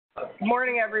Good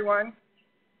morning, everyone.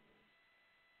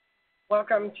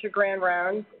 Welcome to Grand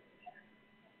Rounds.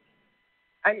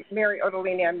 I'm Mary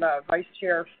Ottolini. I'm the Vice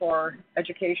Chair for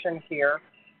Education here,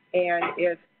 and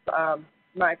it's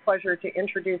my pleasure to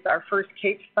introduce our first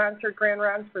CAPE-sponsored Grand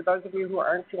Rounds. For those of you who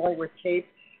aren't familiar with CAPE,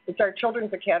 it's our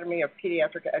Children's Academy of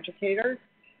Pediatric Educators,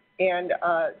 and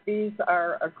these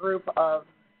are a group of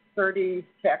 30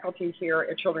 faculty here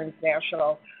at Children's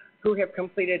National who have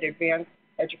completed advanced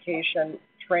education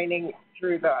training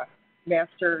through the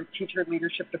Master Teacher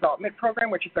Leadership Development Program,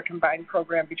 which is a combined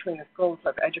program between the Schools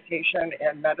of Education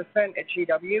and Medicine at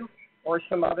GW, or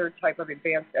some other type of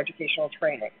advanced educational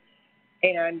training.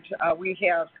 And we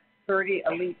have 30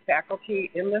 elite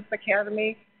faculty in this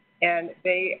academy, and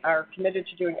they are committed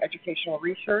to doing educational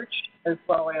research as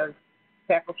well as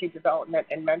faculty development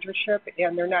and mentorship.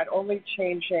 And they're not only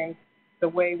changing the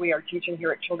way we are teaching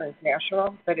here at Children's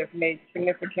National, but have made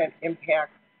significant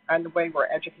impact on the way we're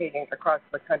educating across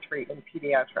the country in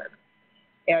pediatrics.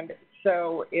 And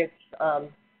so it's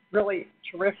really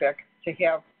terrific to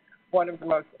have one of the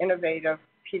most innovative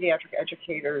pediatric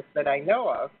educators that I know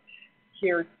of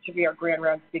here to be our Grand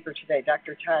Round speaker today,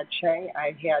 Dr. Todd Cheng. I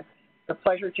had the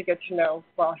pleasure to get to know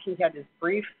while he had his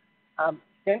brief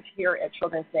stint here at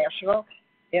Children's National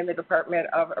in the Department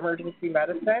of Emergency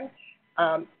Medicine.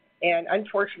 And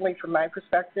unfortunately, from my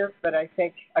perspective, but I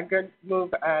think a good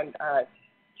move on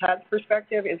Todd's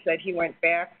perspective is that he went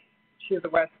back to the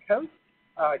West Coast,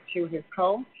 to his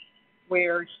home,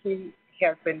 where he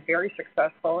has been very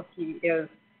successful. He is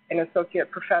an associate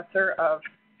professor of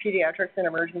pediatrics and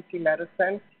emergency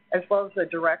medicine, as well as the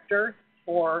director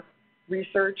for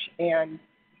research and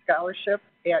scholarship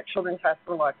at Children's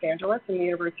Hospital Los Angeles and the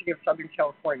University of Southern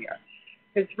California.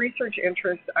 His research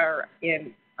interests are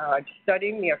in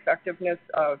studying the effectiveness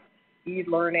of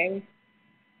e-learning,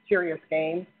 serious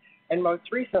games, and most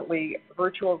recently,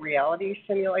 virtual reality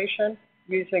simulation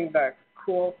using the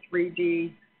cool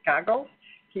 3D goggles.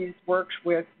 He's worked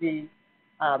with the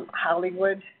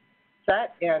Hollywood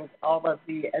set and all of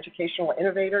the educational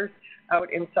innovators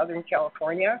out in Southern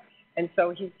California. And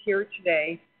so he's here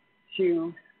today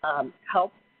to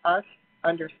help us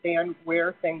understand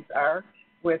where things are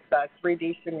with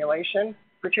 3D simulation,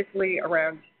 particularly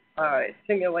around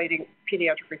simulating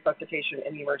pediatric resuscitation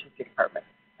in the emergency department.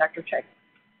 Dr. Cheng.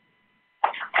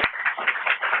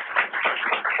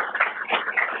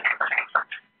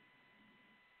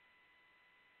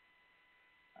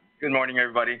 Good morning,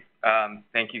 everybody.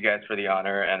 Thank you guys for the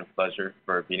honor and pleasure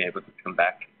for being able to come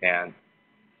back and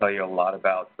tell you a lot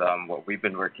about what we've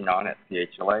been working on at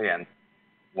CHLA and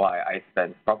why I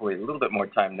spend probably a little bit more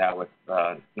time now with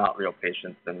not real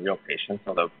patients than real patients,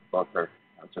 although both are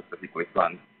just as equally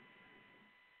fun.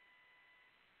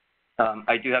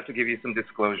 I do have to give you some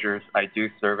disclosures. I do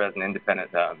serve as an independent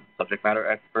subject matter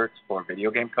expert for video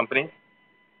game companies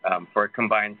for a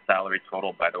combined salary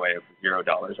total, by the way, of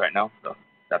 $0 right now, so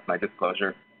that's my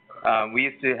disclosure. We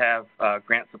used to have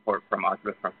grant support from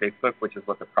Oculus from Facebook, which is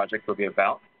what the project will be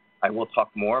about. I will talk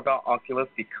more about Oculus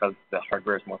because the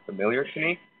hardware is more familiar to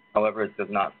me. However, it does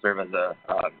not serve as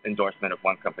an endorsement of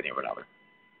one company or another.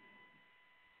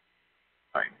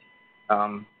 All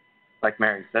right. Like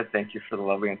Mary said, thank you for the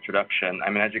lovely introduction.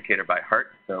 I'm an educator by heart,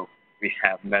 so we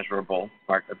have measurable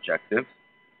SMART objectives.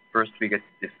 First, we get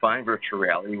to define virtual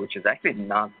reality, which is actually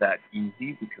not that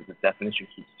easy because the definition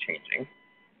keeps changing.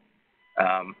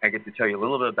 I get to tell you a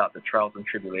little bit about the trials and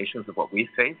tribulations of what we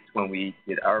faced when we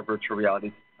did our virtual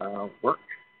reality work.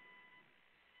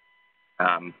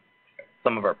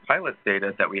 Some of our pilot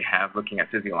data that we have looking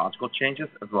at physiological changes,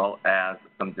 as well as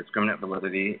some discriminant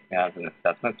validity as an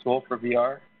assessment tool for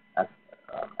VR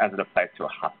as it applies to a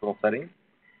hospital setting.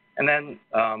 And then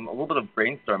a little bit of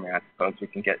brainstorming, I suppose, we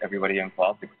can get everybody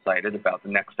involved, excited about the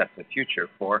next steps in the future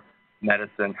for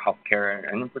medicine,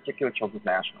 healthcare, and in particular Children's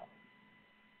National.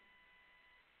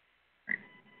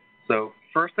 So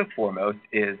first and foremost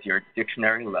is your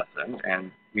dictionary lesson,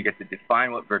 and we get to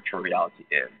define what virtual reality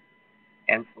is.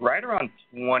 And right around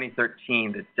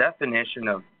 2013, the definition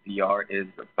of VR is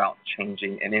about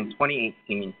changing. And in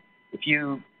 2018, if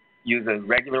you use a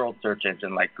regular old search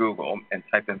engine like Google and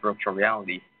type in virtual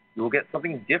reality, you will get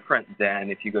something different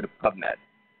than if you go to PubMed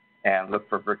and look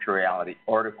for virtual reality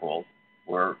articles,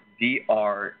 where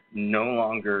VR no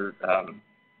longer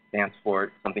stands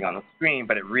for something on the screen,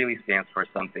 but it really stands for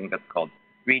something that's called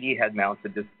 3D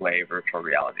head-mounted display virtual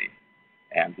reality.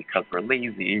 And because we're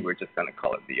lazy, we're just going to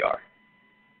call it VR.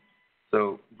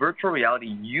 So virtual reality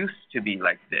used to be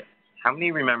like this. How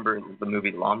many remember the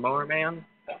movie Lawnmower Man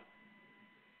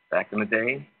back in the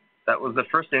day? That was the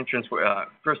first instance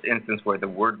where the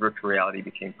word virtual reality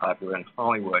became popular in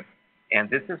Hollywood. And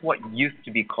this is what used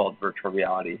to be called virtual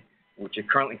reality, which is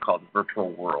currently called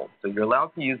virtual world. So you're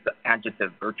allowed to use the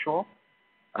adjective virtual,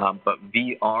 but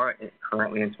VR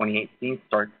currently in 2018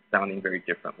 starts sounding very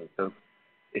differently. So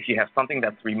if you have something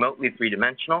that's remotely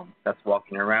three-dimensional, that's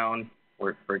walking around,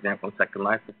 or for example in Second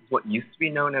Life, this is what used to be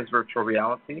known as virtual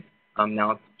reality.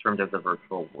 Now it's termed as a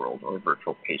virtual world or a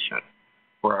virtual patient.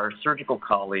 For our surgical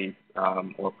colleagues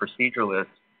or proceduralists,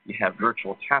 you have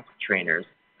virtual task trainers,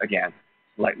 again,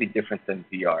 slightly different than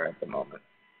VR at the moment.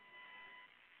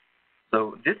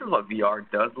 So this is what VR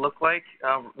does look like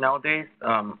nowadays.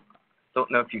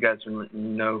 Don't know if you guys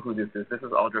know who this is. This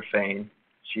is Audra Fain.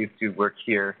 She used to work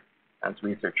here as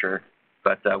researcher.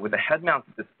 But with a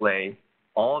head-mounted display,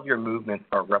 all of your movements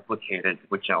are replicated,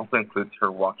 which also includes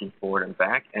her walking forward and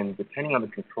back. And depending on the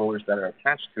controllers that are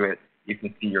attached to it, you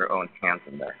can see your own hands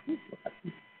in there.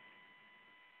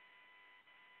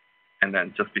 And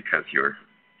then just because you're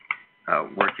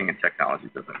working in technology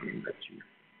doesn't mean that you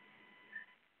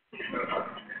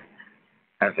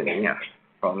have any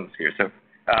problems here. So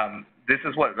this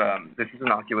is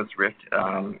an Oculus Rift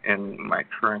in my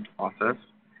current office,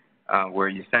 where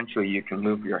essentially you can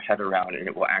move your head around and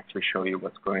it will actually show you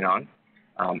what's going on,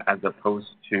 as opposed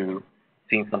to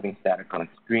seeing something static on a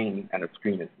screen and the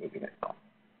screen is moving itself.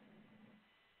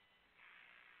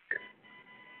 Okay.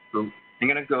 So I'm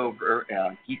going to go over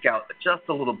geek out just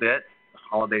a little bit. The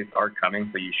holidays are coming,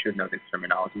 so you should know this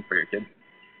terminology for your kids.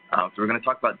 So we're going to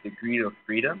talk about degree of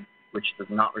freedom, which does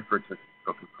not refer to a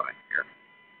physical component here.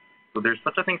 So there's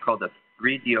such a thing called a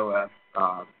 3DOF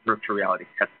virtual reality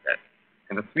headset.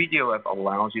 And the 3DOF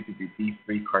allows you to do these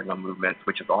three cardinal movements,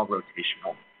 which is all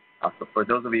rotational. So for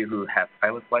those of you who have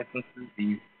pilot's licenses,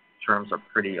 these terms are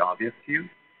pretty obvious to you.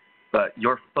 But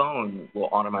your phone will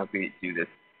automatically do this.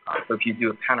 So if you do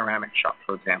a panoramic shot,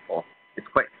 for example, it's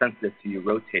quite sensitive to you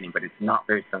rotating, but it's not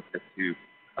very sensitive to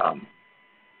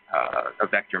a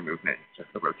vector movement, just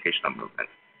a rotational movement.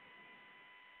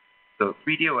 So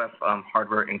 3DOF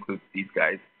hardware includes these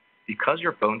guys. Because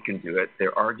your phone can do it,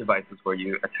 there are devices where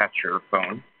you attach your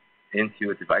phone into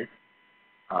a device.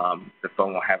 The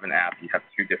phone will have an app. You have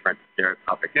two different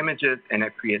stereoscopic images, and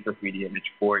it creates a 3D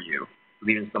image for you.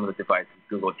 These are some of the devices.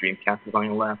 Google Dreamcast is on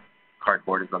the left,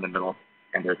 Cardboard is on the middle,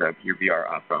 and there's a Gear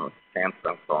VR from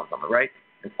Samsung phones on the right.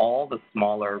 And all the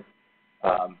smaller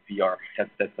VR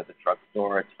headsets at the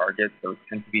drugstore, at Target, those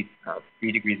tend to be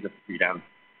 3 degrees of freedom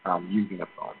using a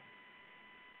phone.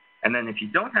 And then if you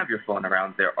don't have your phone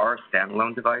around, there are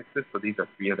standalone devices. So these are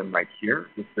 3 of them right here.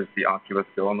 This is the Oculus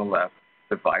Go on the left,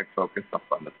 the Vive Focus up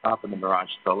on the top, and the Mirage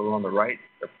Solo on the right.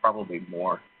 There's probably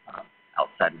more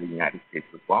outside of the United States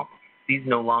as well. These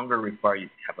no longer require you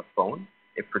to have a phone.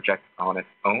 It projects on its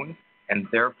own, and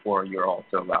therefore you're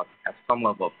also allowed to have some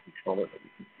level of control that you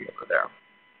can see over there.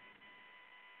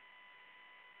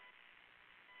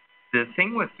 The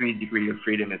thing with 3 degrees of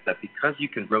freedom is that because you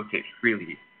can rotate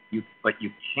freely, but you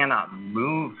cannot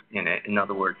move in it. In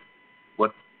other words,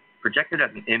 what's projected as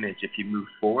an image, if you move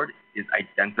forward, is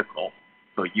identical.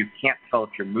 So you can't tell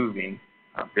if you're moving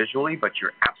visually, but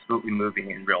you're absolutely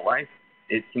moving in real life.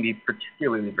 It can be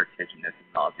particularly vertiginous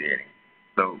and nauseating.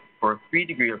 So for a 3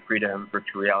 degree of freedom,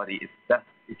 virtual reality is best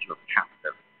if you're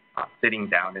passive, sitting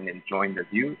down and enjoying the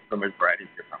view from a variety of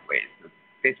different ways. So it's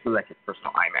basically like a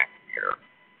personal IMAX theater.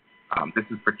 This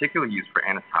is particularly used for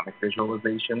anatomic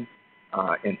visualization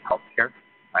in healthcare,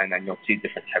 and then you'll see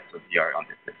different types of VR on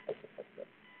different types of headsets.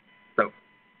 So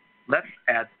let's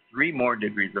add 3 more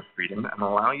degrees of freedom and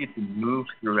allow you to move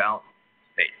throughout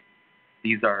space.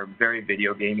 These are very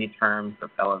video gamey terms of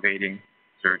elevating,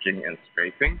 surging, and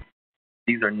strafing.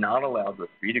 These are not allowed with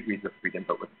 3 degrees of freedom,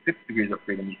 but with 6 degrees of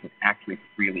freedom, you can actually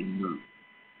freely move.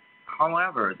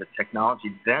 However, the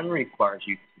technology then requires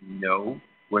you to know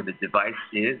where the device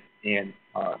is in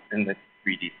the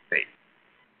 3D space.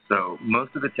 So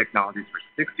most of the technologies for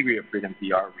 6 degrees of freedom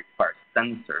VR require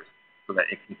sensors so that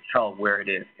it can tell where it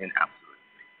is in absolute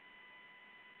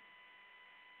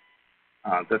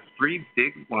space. The 3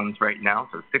 big ones right now,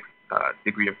 so 6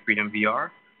 degree of freedom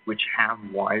VR, which have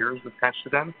wires attached to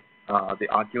them. The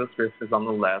Oculus Rift is on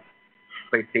the left,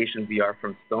 PlayStation VR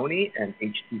from Sony, and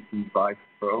HTC Vive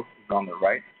Pro is on the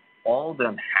right. All of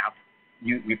them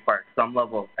require some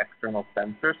level of external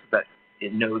sensors so that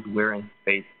it knows where in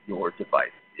space your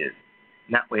device is.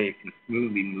 And that way it can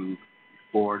smoothly move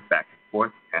forward, back and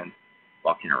forth, and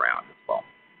walking around as well.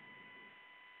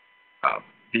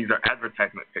 These are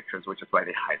advertisement pictures, which is why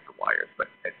they hide the wires, but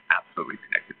it's absolutely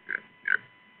connected to the computer.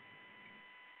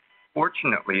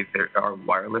 Fortunately, there are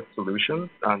wireless solutions.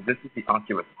 This is the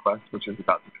Oculus Quest, which is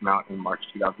about to come out in March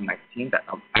 2019, that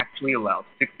actually allows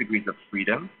 6 degrees of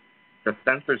freedom the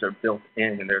sensors are built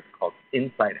in, and they're called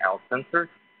inside-out sensor.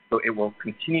 So it will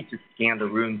continue to scan the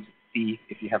room to see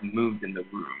if you have moved in the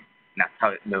room. And that's how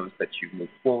it knows that you've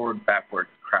moved forward, backwards,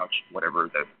 crouched, whatever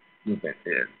the movement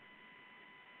is.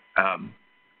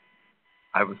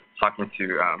 I was talking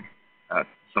to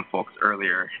some folks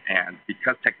earlier, and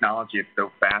because technology is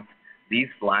so fast, these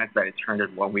slides that I turned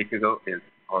in 1 week ago is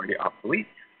already obsolete.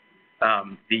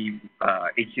 The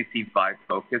HTC Vive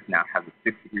Focus now has a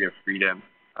 6 degree of freedom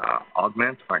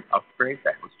augment or an upgrade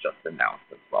that was just announced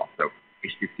as well. So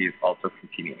HTC is also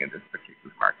competing in this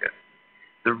particular market.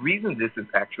 The reason this is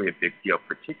actually a big deal,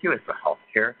 particularly for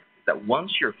healthcare, is that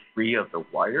once you're free of the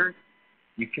wires,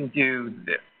 you can do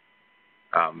this.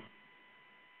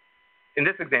 In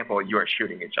this example, you are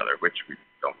shooting each other, which we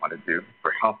don't want to do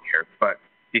for healthcare. But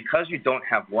because you don't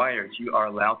have wires, you are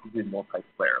allowed to do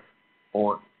multiplayer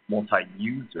or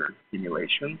multi-user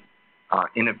simulation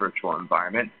in a virtual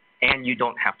environment, and you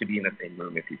don't have to be in the same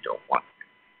room if you don't want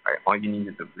to. Right? All you need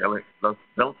is a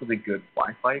relatively good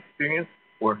Wi-Fi experience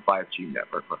or 5G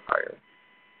network or higher.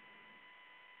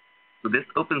 So this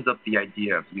opens up the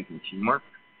idea of using teamwork,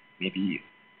 maybe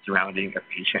surrounding a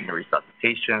patient in a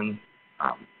resuscitation,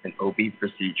 an OB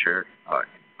procedure, an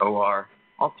OR.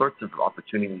 All sorts of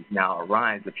opportunities now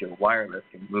arise if you're wireless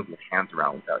and move your hands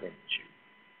around without any issue.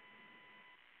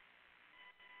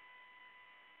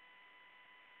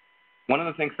 One of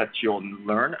the things that you'll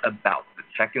learn about the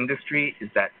tech industry is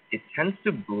that it tends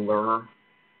to blur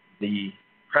the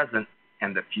present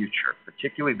and the future,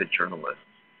 particularly the journalists.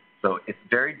 So it's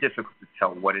very difficult to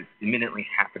tell what is imminently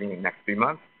happening in the next 3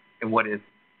 months and what is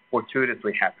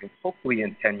fortuitously happening. Hopefully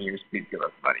in 10 years, please give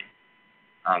us money.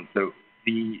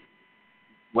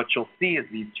 What you'll see is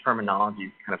these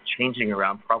terminologies kind of changing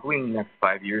around. Probably in the next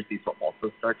 5 years, these will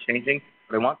also start changing.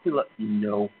 But I want to let you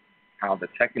know how the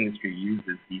tech industry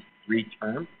uses these three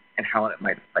terms and how it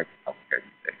might apply to healthcare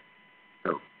these days.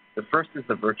 So the first is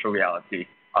the virtual reality,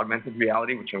 augmented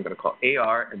reality, which I'm going to call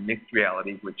AR, and mixed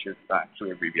reality, which is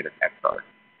actually abbreviated XR.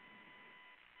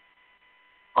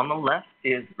 On the left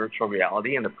is virtual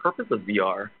reality, and the purpose of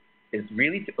VR is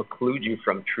really to occlude you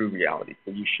from true reality.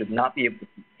 So you should not be able to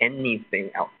see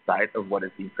anything outside of what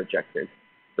is being projected.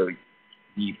 So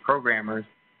the programmers,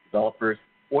 developers,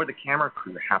 or the camera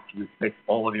crew have to replace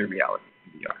all of your reality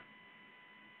in VR.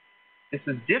 This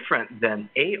is different than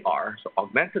AR, so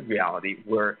augmented reality,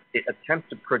 where it attempts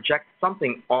to project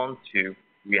something onto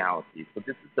reality. So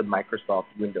this is the Microsoft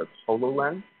Windows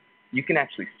HoloLens. You can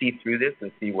actually see through this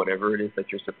and see whatever it is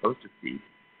that you're supposed to see.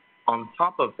 On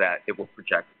top of that, it will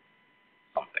project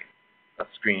something, a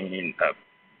screen, a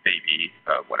baby,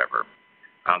 whatever.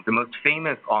 The most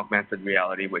famous augmented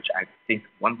reality, which I think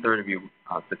 1/3 of you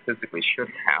statistically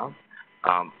should have,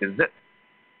 is this.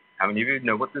 How many of you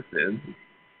know what this is?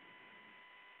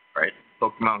 Right,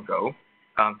 Pokemon Go.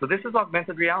 So this is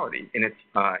augmented reality in its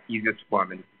easiest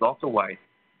form, and this is also why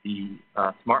the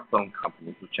smartphone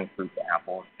companies, which includes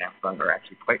Apple and Samsung, are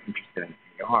actually quite interested in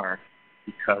AR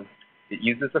because it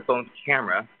uses the phone's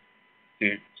camera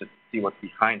to just see what's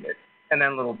behind it, and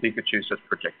then little Pikachus just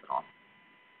project it on.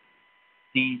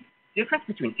 The difference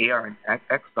between AR and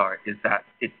XR is that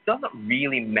it doesn't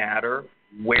really matter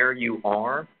where you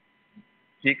are.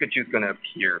 Pikachu's going to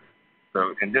appear.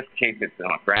 So in this case, it's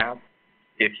on a grab.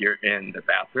 If you're in the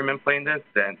bathroom and playing this,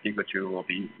 then Pikachu will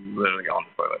be literally on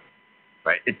the toilet.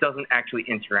 Right? It doesn't actually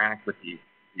interact with the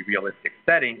realistic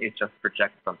setting. It just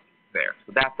projects something there.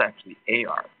 So that's actually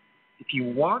AR. If you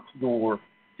want your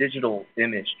digital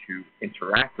image to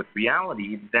interact with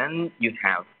reality, then you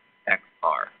have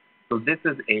XR. So this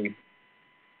is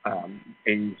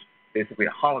basically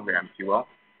a hologram, if you will,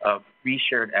 of three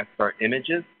shared XR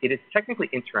images. It is technically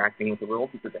interacting with the world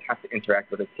because it has to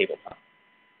interact with a tabletop.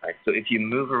 Right? So if you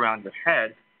move around your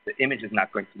head, the image is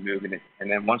not going to move,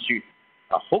 and then once you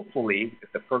hopefully,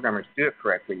 if the programmers do it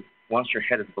correctly, once your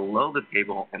head is below the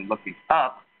table and looking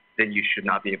up, then you should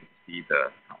not be able to see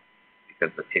the house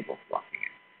because the table is blocking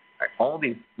it. Right? All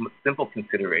these simple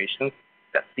considerations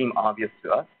that seem obvious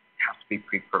to us have to be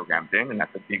pre-programmed in, and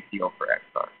that's a big deal for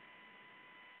XR.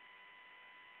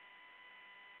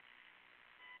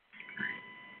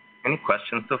 Any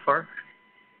questions so far?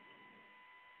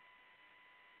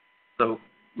 So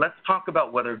let's talk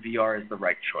about whether VR is the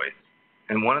right choice.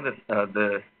 And one of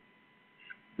the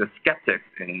skeptics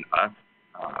in us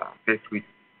basically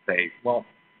say, well,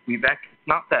 it's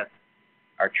not that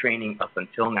our training up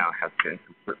until now has been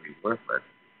completely worthless.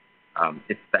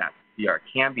 It's that VR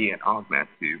can be an augment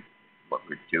to what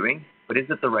we're doing, but is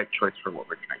it the right choice for what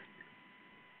we're trying to do?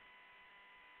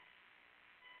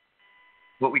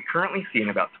 What we currently see in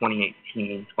about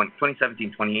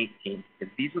 2017, 2018, is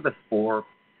these are the four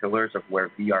pillars of where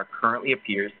VR currently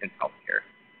appears in healthcare.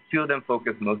 Two of them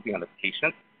focus mostly on the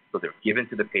patient, so they're given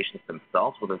to the patients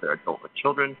themselves, whether they're adult or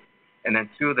children. And then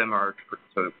two of them are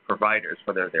providers,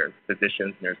 whether they're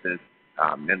physicians, nurses,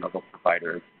 mid-level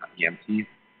providers, EMTs,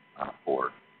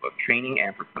 for both training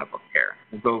and for clinical care.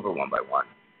 We'll go over one by one.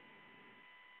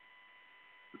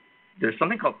 There's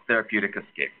something called therapeutic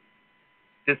escape.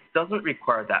 This doesn't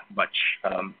require that much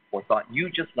forethought. You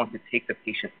just want to take the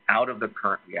patient out of the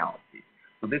current reality.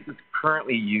 So this is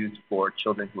currently used for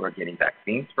children who are getting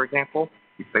vaccines, for example.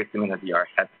 You place them in a VR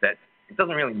headset. It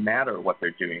doesn't really matter what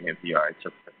they're doing in VR, it's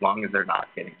just as long as they're not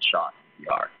getting shot in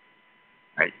VR,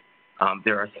 right?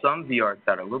 There are some VRs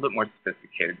that are a little bit more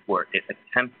sophisticated where it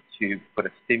attempts to put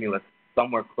a stimulus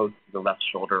somewhere close to the left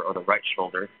shoulder or the right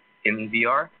shoulder in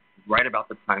VR, right about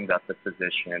the time that the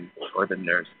physician or the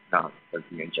nurse does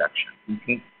the injection. You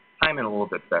can time it a little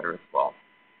bit better as well.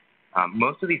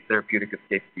 Most of these therapeutic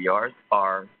escape VRs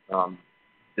are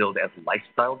billed as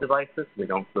lifestyle devices. They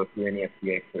don't go through any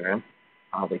FDA clearance.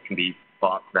 They can be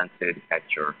bought, rented at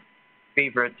your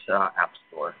favorite app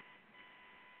store.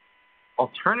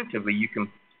 Alternatively, you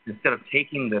can, instead of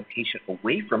taking the patient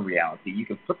away from reality, you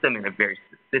can put them in a very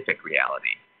specific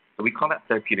reality. So we call that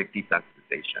therapeutic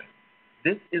desensitization.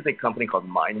 This is a company called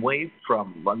Mindwave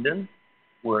from London,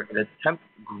 where it attempts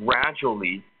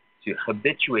gradually to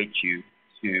habituate you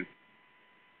to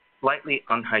slightly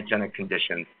unhygienic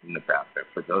conditions in the bathroom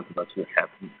for those of us who have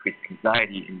increased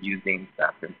anxiety in using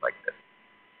bathrooms like this.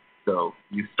 So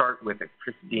you start with a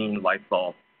pristine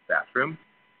Lysol bathroom,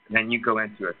 and then you go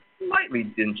into a slightly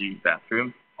dingy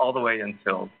bathroom all the way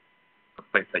until a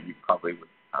place that you probably would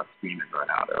scream and run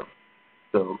out of.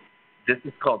 So this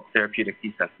is called therapeutic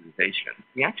desensitization.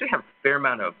 We actually have a fair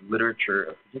amount of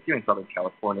literature, particularly in Southern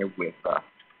California,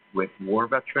 with war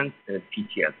veterans and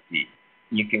PTSD.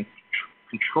 You can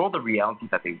control the reality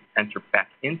that they enter back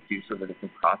into so that they can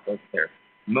process their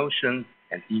emotions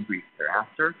and debrief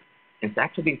thereafter. It's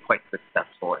actually been quite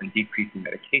successful in decreasing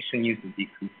medication use and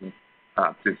decreasing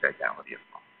suicidality as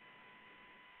well.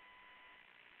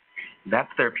 That's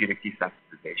therapeutic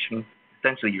desensitization.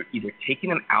 Essentially, you're either taking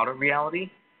them out of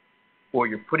reality or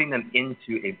you're putting them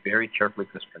into a very carefully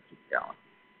constructed reality.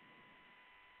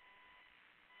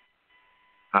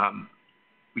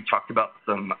 We talked about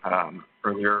some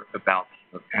earlier about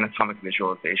anatomic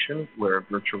visualization, where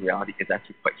virtual reality is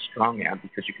actually quite strong at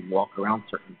because you can walk around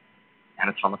certain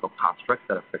anatomical constructs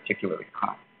that are particularly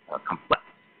complex.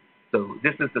 So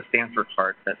this is the Stanford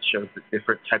chart that shows the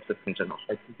different types of congenital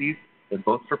heart disease. They're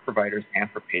both for providers and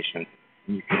for patients.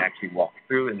 And you can actually walk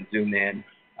through and zoom in,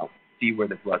 see where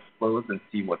the blood flows, and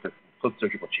see what the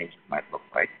post-surgical changes might look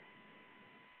like.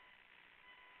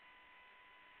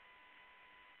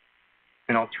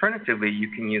 And alternatively, you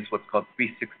can use what's called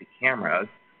 360 cameras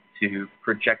to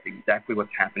project exactly what's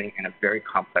happening in a very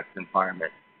complex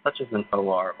environment, such as an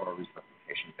OR or a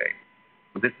resuscitation bay.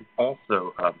 So this is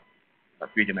also a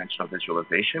three-dimensional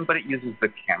visualization, but it uses the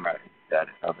camera instead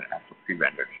of an actual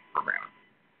pre-rendered program.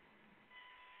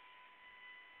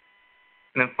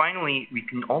 And then finally, we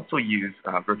can also use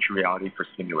virtual reality for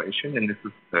simulation, and this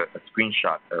is a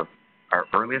screenshot of our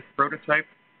earliest prototype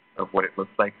of what it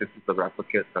looks like. This is the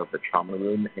replicate of the trauma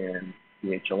room in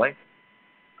CHLA.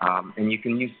 And you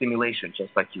can use simulation just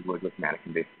like you would with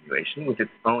mannequin-based simulation with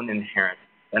its own inherent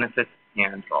benefits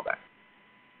and drawbacks.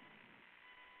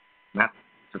 And that's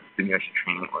just simulation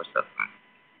training or assessment.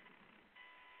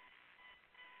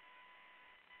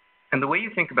 And the way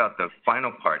you think about the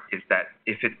final part is that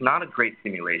if it's not a great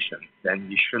simulation,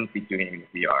 then you shouldn't be doing it in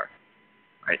VR,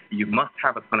 right? You must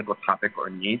have a clinical topic or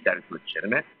need that is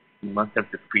legitimate. You must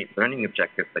have discrete learning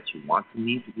objectives that you want to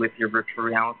meet with your virtual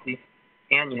reality.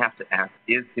 And you have to ask,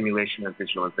 is simulation or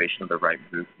visualization the right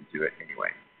move to do it anyway?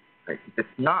 Right? If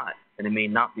it's not, then it may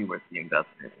not be worth the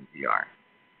investment in VR.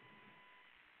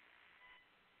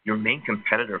 Your main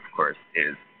competitor, of course,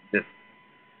 is this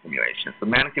simulation. So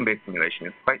mannequin-based simulation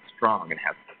is quite strong and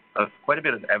has quite a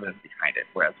bit of evidence behind it,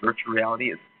 whereas virtual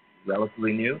reality is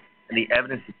relatively new, and the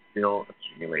evidence is still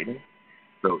accumulating.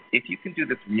 So if you can do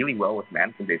this really well with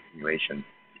mannequin-based simulation,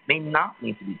 it may not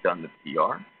need to be done with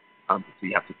VR. So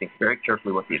you have to think very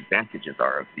carefully what the advantages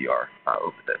are of VR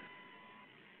over this.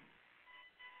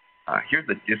 Here's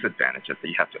the disadvantages that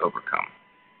you have to overcome.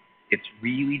 It's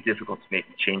really difficult to make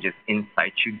changes in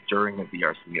situ during a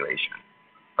VR simulation.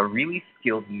 A really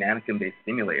skilled mannequin-based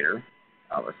simulator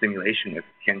or simulationist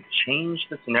can change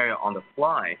the scenario on the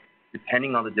fly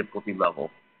depending on the difficulty level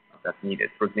that's needed.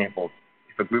 For example,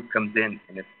 if a group comes in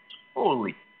and it's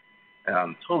totally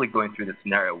going through the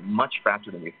scenario much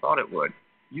faster than you thought it would,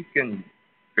 you can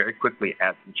very quickly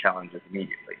add some challenges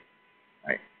immediately,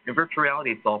 right? In virtual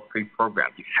reality, it's all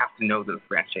pre-programmed. You have to know the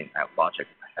branching logic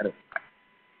ahead of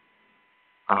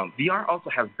time. VR also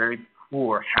has very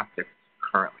poor haptics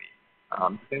currently.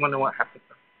 Does anyone know what haptics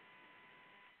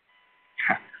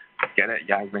are? Get it?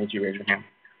 Yeah, raise your hand.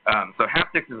 So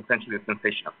haptics is essentially the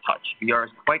sensation of touch. VR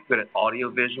is quite good at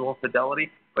audio-visual fidelity,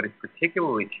 but it's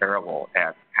particularly terrible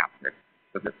at haptics.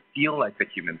 Does it feel like the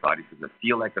human body? Does it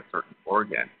feel like a certain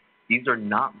organ? These are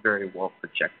not very well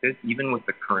projected. Even with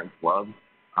the current gloves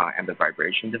and the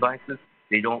vibration devices,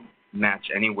 they don't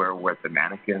match anywhere where the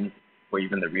mannequins or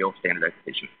even the real standardized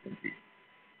patients can be.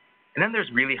 And then there's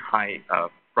really high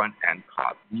front-end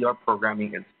costs. VR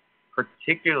programming is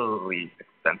particularly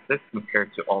expensive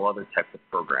compared to all other types of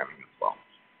programming as well.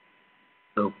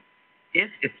 So if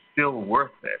it's still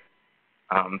worth it,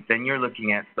 then you're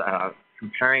looking at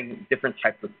comparing different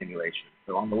types of simulations.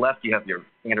 So on the left, you have your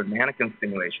standard mannequin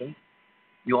simulations.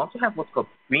 You also have what's called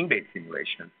screen-based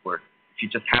simulations, where if you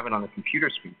just have it on the computer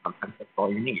screen, sometimes that's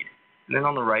all you need. And then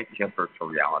on the right, you have virtual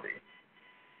reality.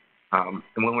 And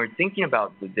when we're thinking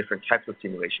about the different types of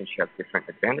simulations, you have different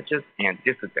advantages and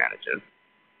disadvantages,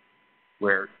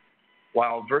 where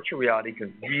while virtual reality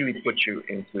can really put you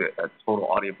into a total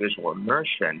audiovisual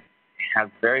immersion, it has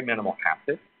very minimal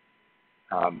haptics.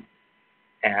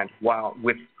 And while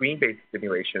with screen-based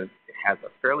simulations, it has a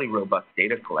fairly robust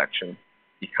data collection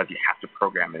because you have to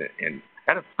program it in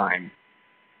ahead of time.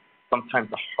 Sometimes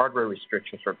the hardware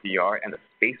restrictions for VR and the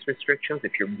space restrictions,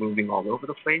 if you're moving all over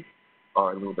the place,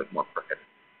 are a little bit more prohibitive.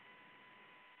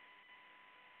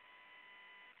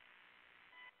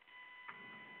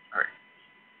 All right.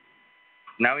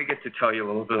 Now we get to tell you a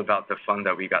little bit about the fun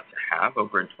that we got to have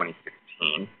over in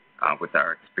 2016 with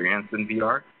our experience in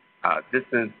VR. This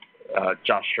is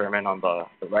Josh Sherman on the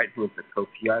right, who is the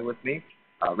co-PI with me.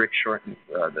 Rick Shorten,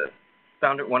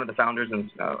 one of the founders and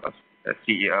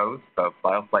CEOs of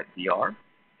BioFlight VR.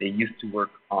 They used to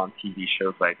work on TV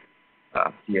shows like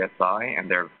CSI, and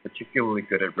they're particularly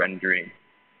good at rendering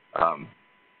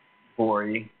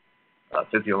gory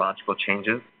physiological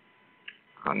changes.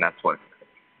 And that's what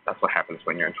happens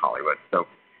when you're in Hollywood. So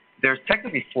there's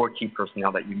technically 4 key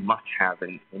personnel that you must have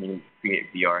when you create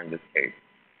VR in this case.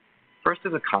 First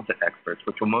is the content experts,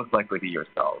 which will most likely be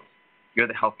yourselves. You're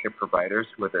the healthcare providers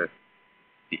who are the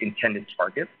intended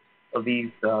targets of these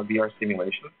VR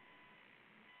simulations.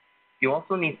 You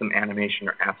also need some animation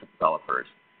or asset developers.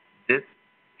 This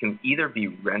can either be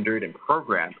rendered and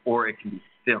programmed, or it can be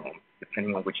filmed,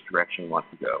 depending on which direction you want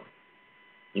to go.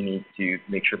 You need to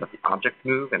make sure that the objects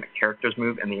move and the characters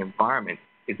move and the environment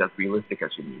is as realistic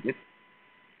as you need it.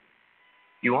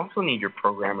 You also need your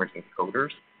programmers and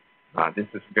coders. This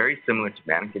is very similar to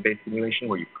mannequin-based simulation,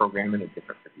 where you program in the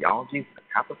different physiologies, the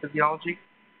pathophysiology,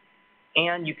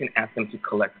 and you can ask them to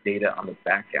collect data on the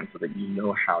back end so that you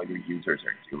know how your users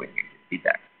are doing and get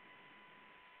feedback.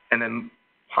 And then,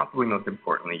 possibly most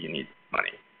importantly, you need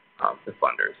money, the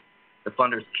funders. The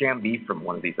funders can be from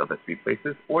one of these other 3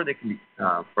 places, or they can be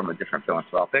from a different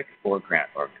philanthropic or grant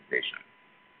organization.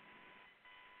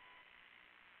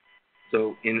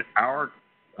 So in our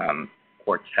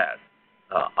quartet,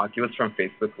 Oculus from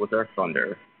Facebook was our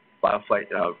funder. BioFlight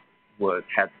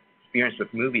had experience with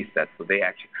movie sets, so they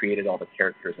actually created all the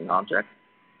characters and objects.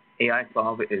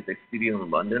 AISolve is a studio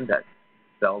in London that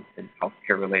excels in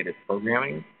healthcare-related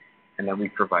programming, and then we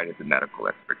provided the medical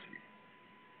expertise.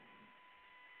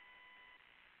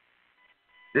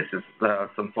 This is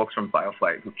some folks from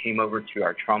BioFlight who came over to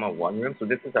our Trauma 1 room. So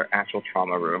this is our actual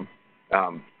trauma room.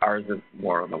 Ours is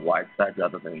more on the wide side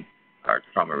rather than our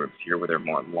trauma rooms here, where they're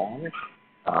more long.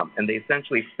 And they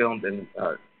essentially filmed and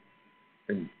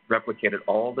replicated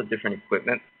all the different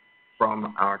equipment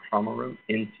from our trauma room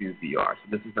into VR.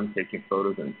 So this is them taking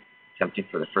photos and attempting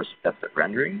for the first steps at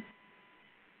rendering.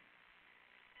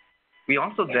 We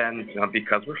also then,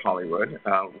 because we're Hollywood,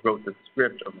 wrote the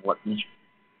script of what each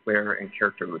player and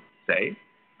character would say,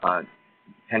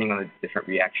 depending on the different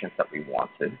reactions that we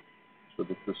wanted. So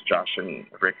this is Josh and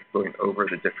Rick going over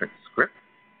the different scripts.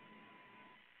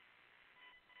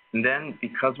 And then,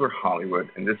 because we're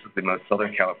Hollywood, and this is the most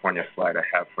Southern California slide I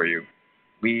have for you,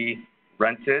 we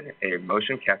rented a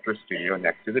motion capture studio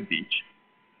next to the beach.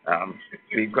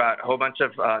 We've got a whole bunch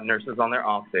of nurses on their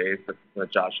off days,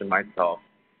 Josh and myself.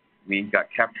 We got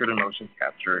captured in motion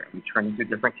capture, and we turned into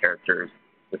different characters.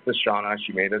 This is Shauna.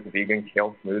 She made us vegan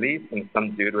kale smoothies, and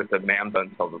some dude with a man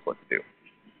bun tells us what to do.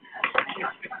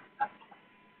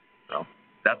 So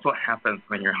that's what happens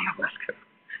when you're on the West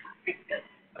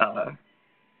Coast.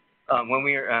 When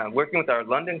we were working with our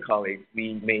London colleagues,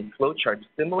 we made flowcharts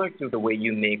similar to the way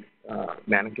you make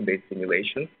mannequin-based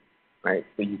simulations, right?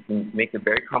 So you can make it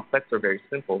very complex or very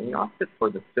simple. We opted for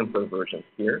the simpler versions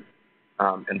here.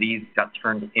 and these got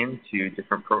turned into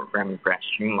different programming branch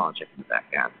chain logic in the back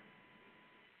end.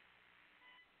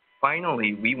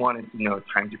 Finally, we wanted to know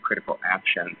time to critical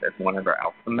actions as one of our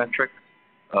outcome metrics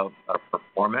of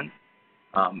performance.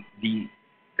 The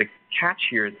catch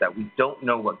here is that we don't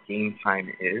know what game time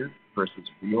is versus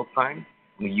real time.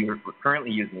 We're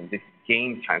currently using this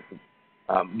game time.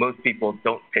 Most people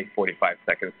don't take 45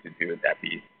 seconds to do a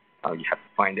DEPI. You have to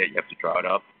find it, you have to draw it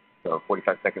up. So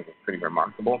 45 seconds is pretty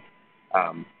remarkable.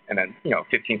 And then,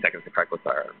 15 seconds to calculate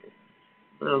are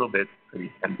a little bit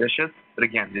pretty ambitious. But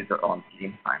again, these are all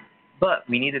game time. But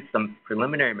we needed some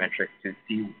preliminary metrics to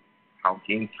see how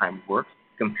game time works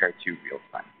compared to real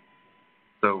time.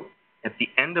 So at the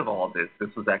end of all this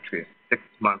was actually a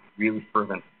 6-month really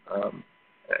fervent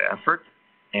effort.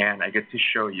 And I get to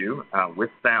show you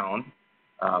with sound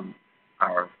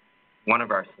one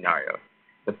of our scenarios.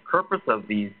 The purpose of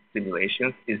these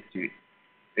simulations is to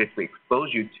basically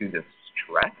expose you to the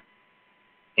stress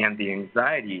and the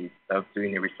anxieties of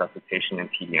doing a resuscitation in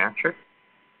pediatrics.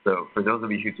 So for those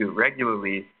of you who do it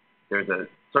regularly, there's a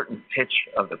certain pitch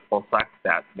of the pulse ox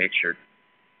that makes your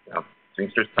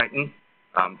sphincters tighten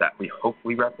that we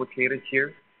hopefully replicated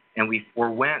here. And we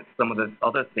forewent some of the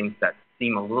other things that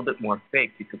seem a little bit more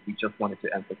fake because we just wanted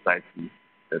to emphasize the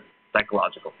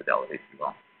psychological fidelity, if you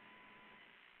will.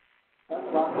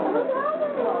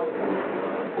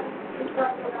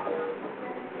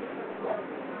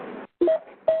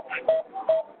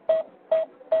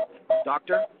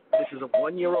 Doctor, this is a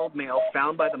 1-year-old male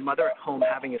found by the mother at home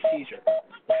having a seizure.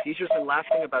 The seizure's been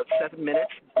lasting about 7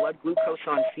 minutes. Blood glucose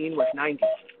on scene was 90.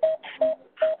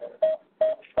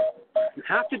 You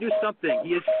have to do something.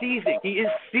 He is seizing. He is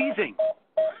seizing.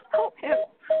 Help him.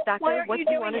 Doctor, what do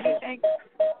you want to do?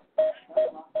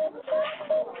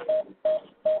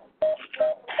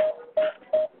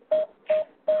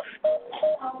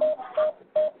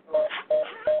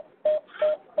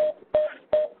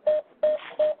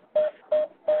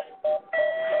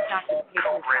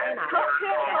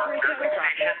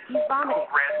 He's vomiting.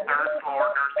 Red, 3rd floor,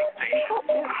 nursing station.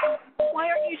 Why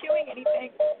aren't you doing anything?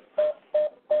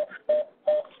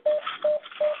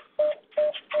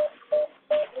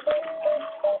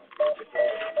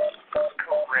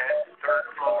 Code red, 3rd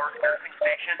floor, nursing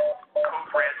station.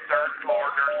 Code red, 3rd floor,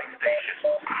 nursing station.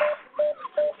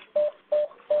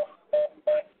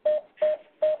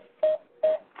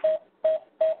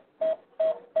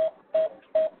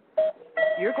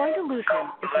 You're going to lose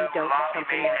him if you don't do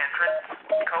something now.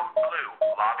 Code blue,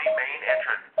 lobby main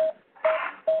entrance.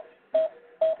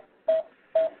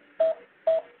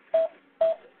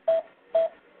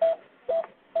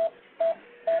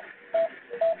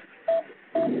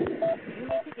 You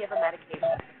need to give a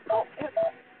medication. Oh,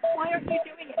 why aren't you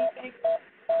doing anything?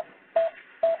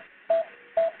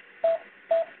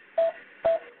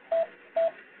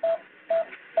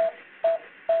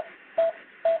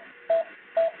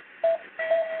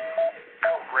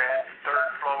 Code red, 3rd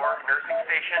floor, nursing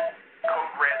station.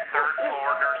 Code red, 3rd floor,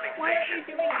 nursing Why aren't you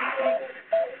station. doing anything?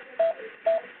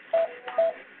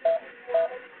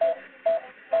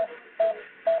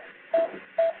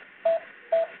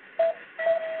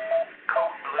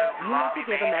 Code blue, You need lobby to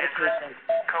give a main medication. entrance.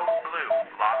 Code blue,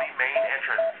 lobby main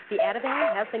entrance. The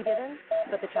Ativan has been given,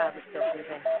 but the child is still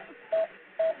breathing.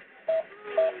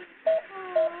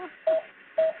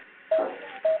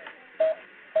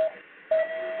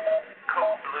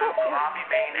 Code blue, lobby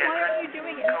main Why aren't entrance. you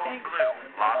doing Code anything? blue,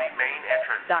 lobby main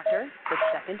entrance. Doctor, the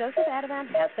 2nd dose of Ativan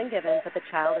has been given, but the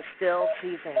child is still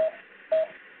seizing.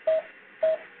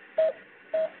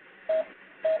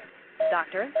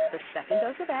 Doctor, the 2nd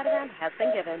dose of Ativan has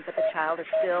been given, but the child is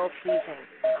still seizing.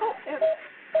 Oh,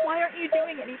 why aren't you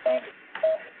doing anything?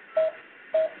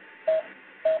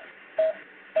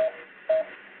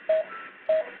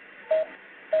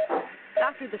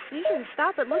 Doctor, the seizure has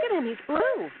stopped, but look at him, he's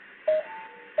blue.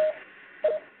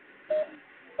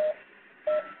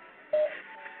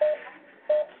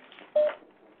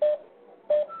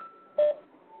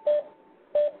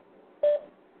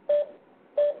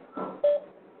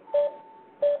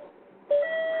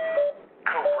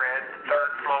 Code red,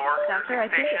 3rd floor, Doctor, I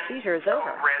nursing think the station. seizure is over.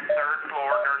 Code red, 3rd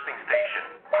floor, nursing station.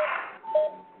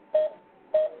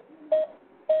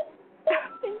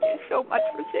 Thank you so much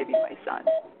for saving my son.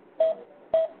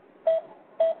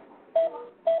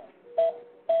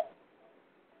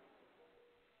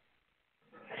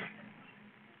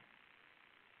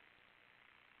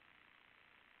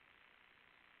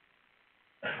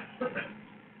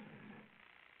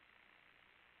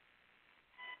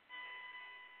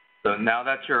 So now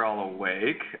that you're all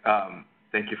awake,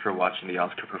 thank you for watching the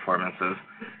Oscar performances.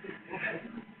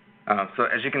 So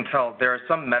as you can tell, there are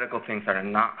some medical things that are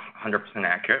not 100%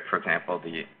 accurate. For example,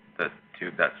 the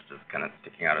tube that's just kind of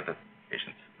sticking out of the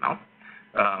patient's mouth.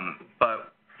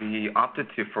 But we opted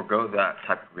to forego that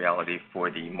type of reality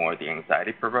for the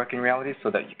anxiety-provoking reality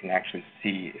so that you can actually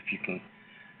see if you can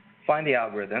find the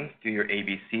algorithms, do your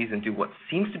ABCs, and do what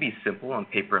seems to be simple on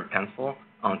paper and pencil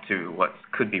onto what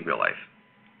could be real life.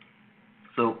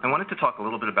 So I wanted to talk a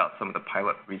little bit about some of the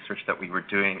pilot research that we were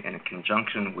doing in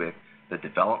conjunction with the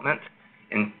development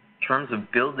in terms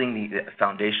of building the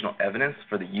foundational evidence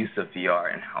for the use of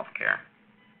VR in healthcare.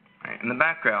 Right? And the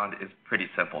background is pretty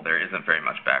simple. There isn't very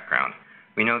much background.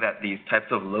 We know that these types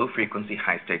of low-frequency,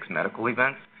 high-stakes medical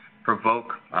events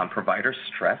provoke provider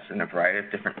stress in a variety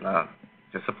of different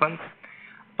disciplines,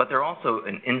 but they're also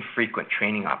an infrequent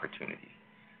training opportunity.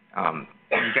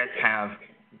 You guys have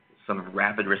some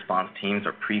rapid response teams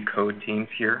or pre-code teams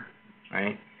here,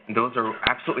 right? And those are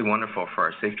absolutely wonderful for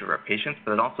our safety of our patients,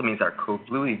 but it also means our code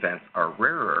blue events are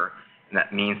rarer, and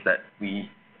that means that we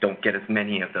don't get as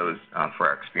many of those for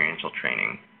our experiential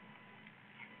training.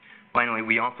 Finally,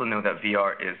 we also know that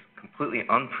VR is completely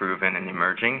unproven and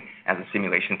emerging as a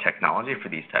simulation technology for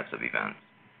these types of events.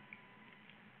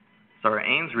 So our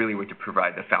aims really were to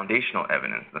provide the foundational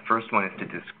evidence. The first one is to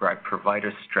describe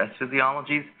provider stress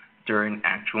physiologies during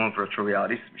actual and virtual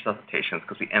reality resuscitations,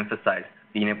 because we emphasize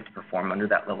being able to perform under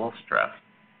that level of stress.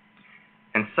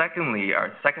 And secondly,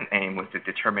 our second aim was to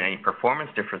determine any performance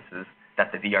differences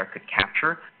that the VR could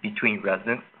capture between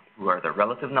residents who are the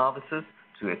relative novices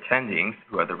to attendings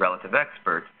who are the relative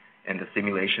experts in the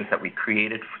simulations that we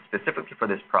created specifically for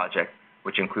this project,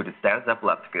 which included status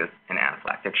epilepticus and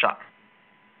anaphylactic shock.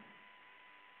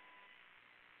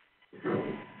 All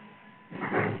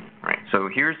right, so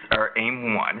here's our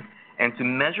aim one. And to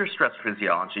measure stress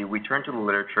physiology, we turned to the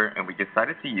literature and we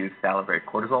decided to use salivary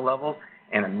cortisol levels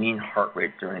and a mean heart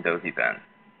rate during those events.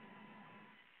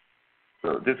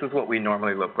 So this is what we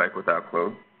normally look like without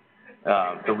clothes.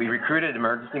 So we recruited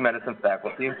emergency medicine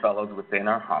faculty and fellows within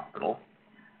our hospital.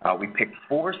 We picked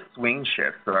 4 swing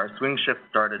shifts. So our swing shifts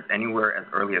started anywhere as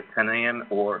early as 10 a.m.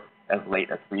 or as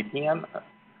late as 3 p.m.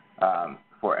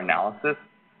 For analysis.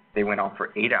 They went on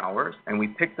for 8 hours, and we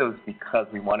picked those because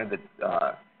we wanted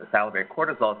the salivary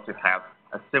cortisols to have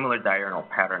a similar diurnal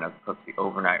pattern as opposed to the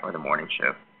overnight or the morning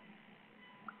shift.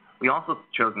 We also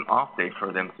chose an off day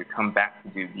for them to come back to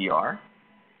do VR.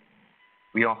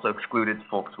 We also excluded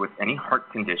folks with any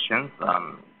heart conditions,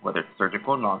 whether it's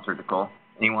surgical or non-surgical,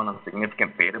 anyone on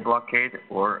significant beta blockade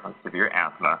or on severe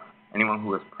asthma, anyone who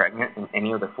was pregnant in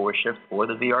any of the 4 shifts or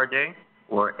the VR day,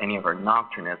 or any of our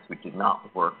nocturnists who did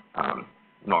not work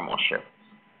normal shifts.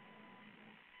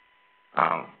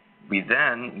 We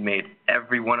then made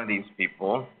every one of these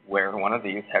people wear one of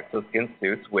these hexoskin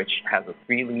suits, which has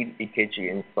a 3-lead EKG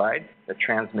inside that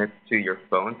transmits to your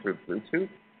phone through Bluetooth,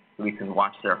 so we can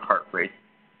watch their heart rate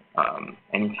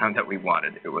anytime that we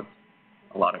wanted. It was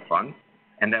a lot of fun.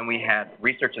 And then we had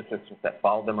research assistants that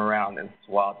followed them around and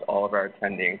swabbed all of our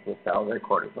attendings with salivary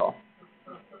cortisol.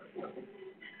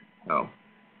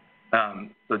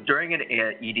 So during an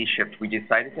ED shift, we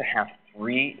decided to have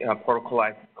 3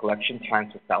 protocolized collection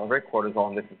times for salivary cortisol,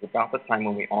 and this is about the time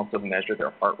when we also measure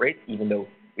their heart rate, even though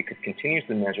we could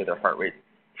continuously measure their heart rate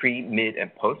pre, mid,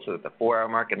 and post, so the 4-hour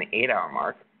mark and the 8-hour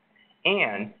mark.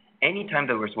 And anytime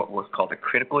there was what was called a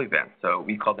critical event, so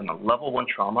we call them a level 1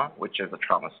 trauma, which is a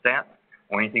trauma stat,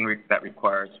 or anything that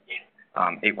requires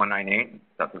 8198,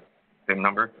 that's the same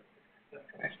number.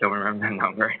 I still remember that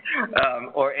number.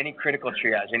 Or any critical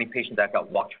triage, any patient that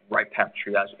got walked right past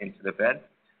triage into the bed,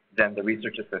 then the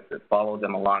research assistant followed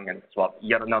them along and swabbed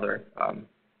yet another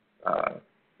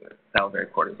salivary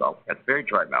cortisol. Had very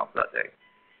dry mouth that day.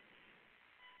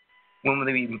 When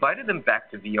we invited them back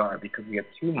to VR, because we have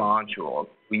 2 modules,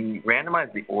 we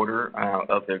randomized the order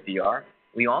of their VR.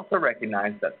 We also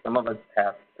recognized that some of us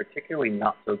have particularly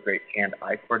not so great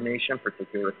hand-eye coordination,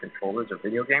 particularly with controllers or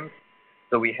video games.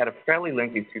 So we had a fairly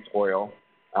lengthy tutorial.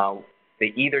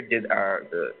 They either did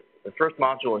the first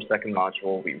module or second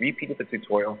module. We repeated the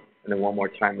tutorial and then one more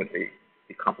time with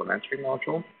the complementary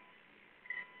module.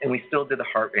 And we still did the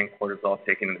heart rate and cortisol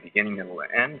taken in the beginning, middle,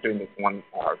 and end during this 1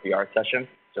 VR session,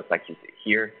 just like you see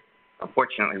here.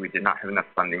 Unfortunately, we did not have enough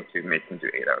funding to make them do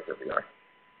 8 hours of VR.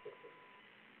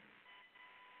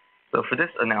 So for this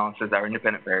analysis, our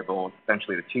independent variable is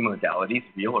essentially the 2 modalities,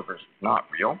 real or versus not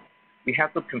real. We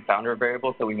have some confounder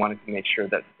variables that we wanted to make sure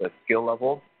that the skill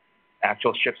level,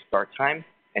 actual shift start time,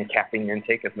 and caffeine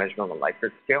intake is measured on the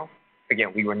Likert scale.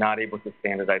 Again, we were not able to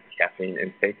standardize caffeine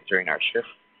intake during our shift.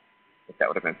 That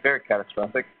would have been very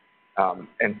catastrophic.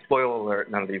 And spoiler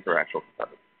alert, none of these are actual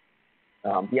studies.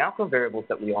 The outcome variables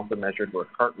that we also measured were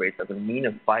heart rates of a mean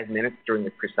of 5 minutes during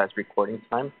the precise recording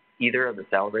time, either of the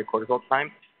salivary cortisol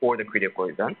time or the critical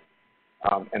event.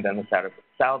 And then the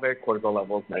salivary cortisol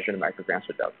levels measured in micrograms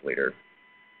per deciliter.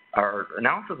 Our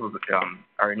analysis was,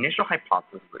 our initial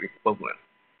hypothesis was equivalent.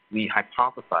 We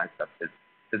hypothesized that the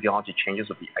physiology changes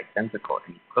would be identical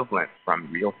and equivalent from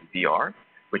real to VR,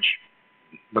 which,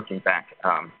 looking back,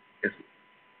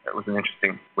 that was an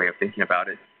interesting way of thinking about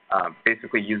it.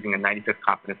 Basically using a 95th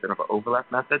confidence interval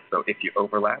overlap method. So if you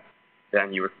overlap,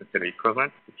 then you were considered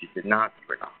equivalent. If you did not, you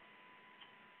were not.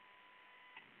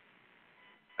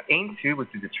 Aim 2 was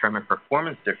to determine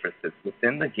performance differences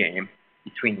within the game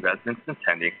between residents and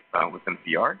attending within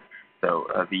VR. So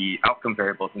the outcome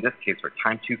variables in this case were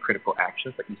time to critical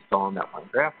actions that you saw on that one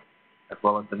graph, as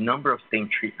well as the number of same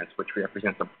treatments, which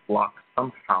represents a block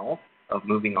somehow of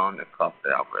moving on across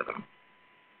the algorithm.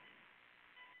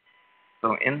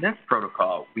 So in this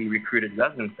protocol, we recruited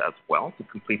residents as well to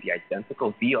complete the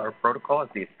identical VR protocol as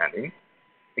the attending.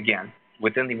 Again,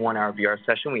 within the 1 hour VR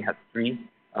session, we had 3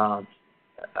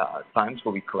 times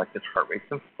where we collected heart rates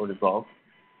and cortisol.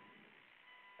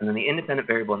 And then the independent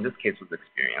variable in this case was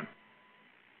experience.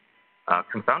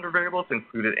 Confounder variables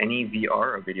included any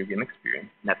VR or video game experience.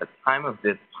 And at the time of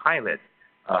this pilot,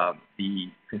 the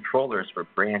controllers were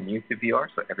brand new to VR,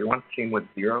 so everyone came with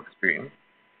 0 experience.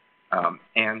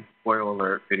 And spoiler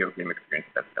alert, video game experience,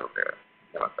 that's no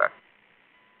effect.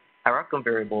 Our outcome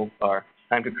variables are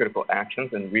time to critical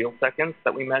actions in real seconds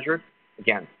that we measured.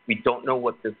 Again, we don't know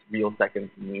what this real seconds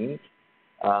means,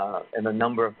 and the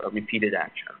number of repeated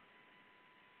actions.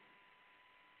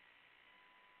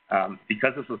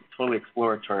 Because this was totally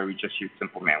exploratory, we just used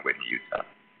simple man-weighted U-test.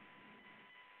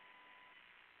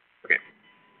 Okay,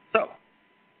 so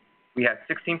we had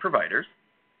 16 providers,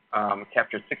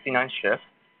 captured 69 shifts,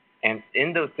 and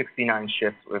in those 69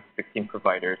 shifts with 16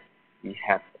 providers, we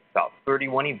had about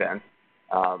 31 events.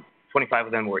 25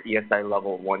 of them were ESI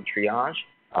level 1 triage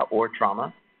or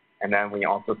trauma, and then we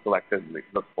also selectively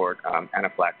looked for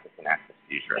anaphylaxis and active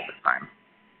seizure at the time.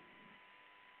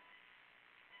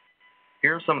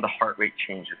 Here are some of the heart rate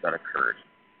changes that occurred.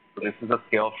 So this is a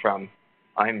scale from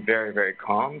I'm very, very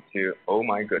calm to oh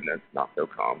my goodness, not so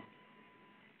calm.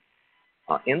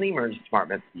 In the emergency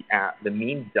department, the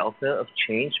mean delta of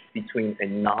change between a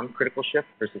non-critical shift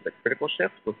versus a critical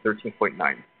shift was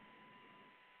 13.9.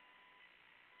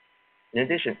 In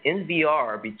addition, in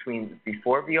VR, between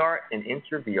before VR and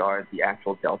inter VR, the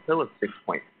actual delta was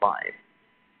 6.5.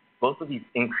 Both of these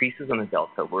increases in the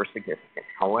delta were significant.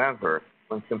 However,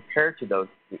 when compared to those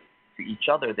to each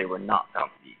other, they were not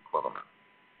found to be equivalent.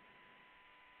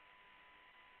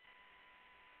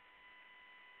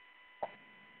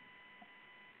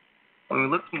 When we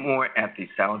look more at the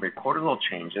salivary cortisol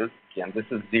changes, again, this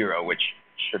is 0, which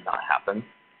should not happen,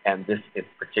 and this is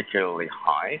particularly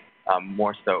high,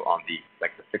 more so on the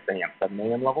 6 a.m., 7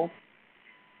 a.m. level.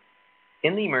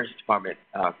 In the emergency department,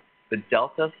 the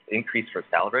delta increase for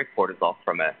salivary cortisol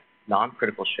from a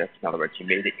non-critical shift, in other words, you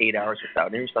made it 8 hours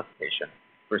without any resuscitation,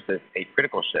 versus a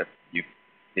critical shift, you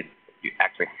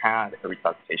actually had a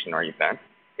resuscitation or event,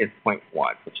 is 0.1,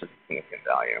 which is a significant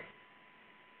value.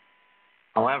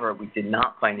 However, we did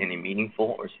not find any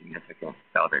meaningful or significant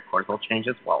salivary cortisol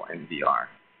changes while in VR.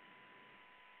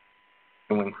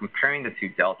 And when comparing the 2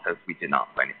 deltas, we did not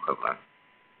find equivalence.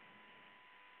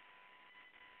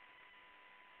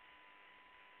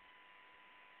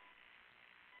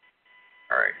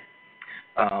 All right.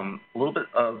 A little bit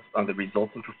of the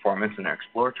results and performance in our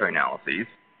exploratory analyses.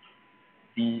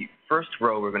 The first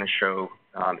row we're going to show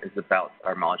is about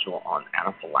our module on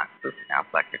anaphylaxis,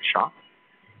 anaphylactic shock.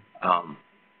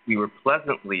 We were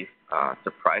pleasantly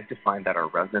surprised to find that our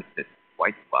residents did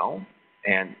quite well,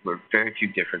 and there were very few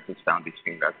differences found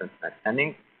between residents and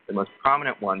attending. The most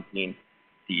prominent ones being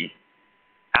the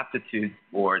aptitude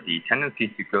or the tendency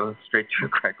to go straight to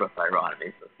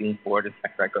cricothyrotomy. So scene 4 to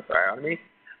cricothyrotomy.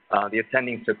 The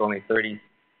attending took only 30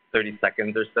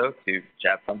 seconds or so to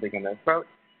jab something in their throat.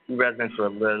 The residents were a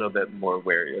little bit more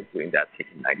wary of doing that,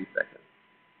 taking 90 seconds.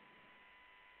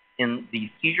 In the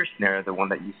seizure scenario, the one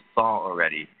that you saw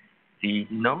already, the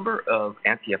number of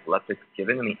antiepileptics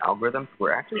given in the algorithms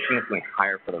were actually significantly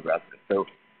higher for the residents. So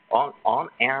on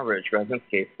average, residents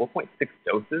gave 4.6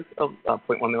 doses of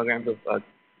 0.1 milligrams of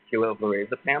kilo of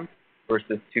lorazepam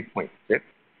versus 2.6.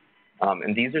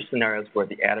 And these are scenarios where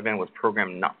the Ativan was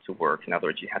programmed not to work. In other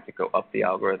words, you had to go up the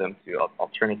algorithm to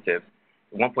alternatives,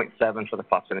 1.7 for the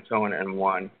phosphatidone and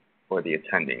 1 for the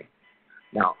attending.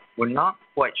 Now, we're not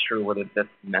quite sure whether this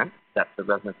meant that the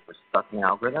residents were stuck in the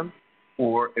algorithm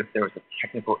or if there was a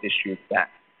technical issue that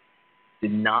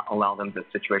did not allow them the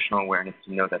situational awareness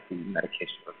to know that the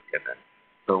medication was given.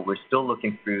 So we're still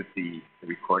looking through the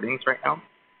recordings right now,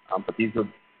 but these are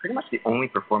pretty much the only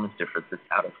performance differences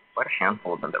out of quite a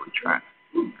handful of them that we tracked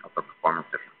for performance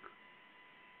differences.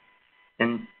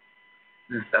 And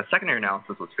this secondary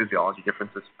analysis was physiology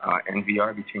differences in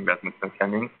VR between residents and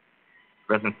attending.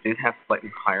 Residents did have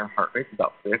slightly higher heart rates,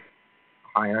 about 6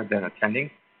 higher than attending.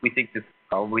 We think this is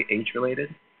probably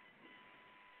age-related.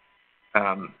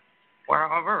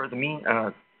 However, the mean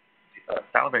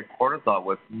salivary cortisol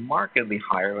was markedly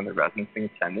higher when the residents and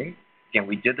attending. Again,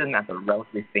 we did them at the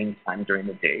relatively same time during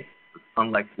the day,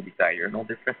 unlike the diurnal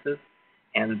differences,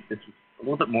 and this is a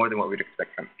little bit more than what we'd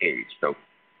expect from age. So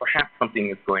perhaps something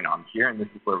is going on here, and this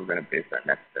is where we're going to base our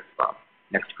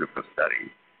next group of studies.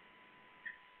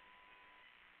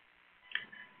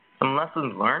 Some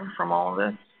lessons learned from all of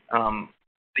this.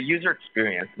 The user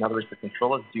experience, in other words, the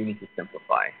controllers do need to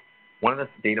simplify. One of the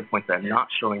data points that I'm not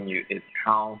showing you is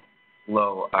how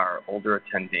slow our older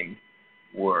attending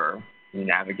were in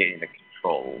navigating the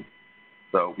controls.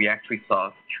 So we actually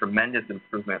saw tremendous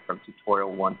improvement from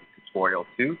tutorial 1 to tutorial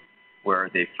 2, where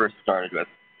they first started with,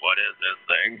 what is this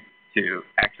thing, to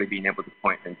actually being able to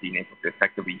point and being able to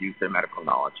effectively use their medical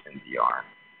knowledge in VR.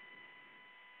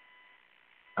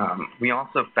 We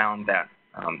also found that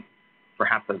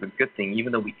perhaps as a good thing,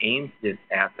 even though we aimed it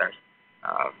at our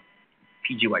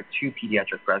PGY2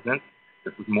 pediatric residents,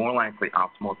 this was more likely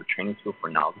optimal as a training tool for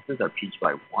novices, our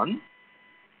PGY1,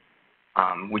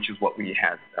 which is what we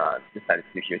had decided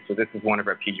to do here. So this is one of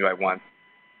our PGY1s,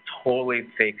 totally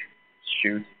fake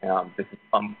shoot. This is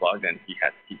unplugged, and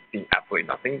he's seen absolutely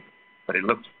nothing, but it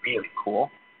looks really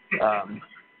cool.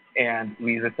 And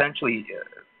we've essentially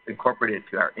incorporated it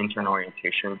to our internal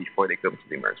orientation before they go to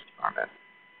the emergency department.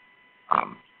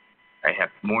 I have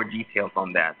more details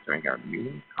on that during our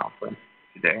meeting conference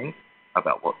today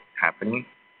about what's happening.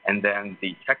 And then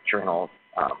the tech journal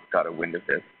got a wind of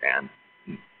this, and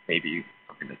maybe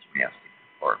something that you may have seen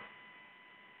before.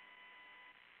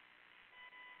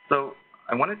 So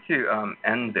I wanted to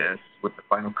end this with the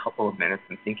final couple of minutes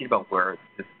and thinking about where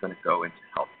this is going to go into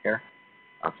healthcare.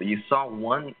 So you saw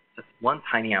just one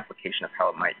tiny application of how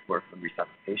it might work in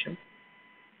resuscitation.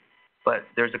 But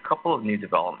there's a couple of new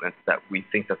developments that we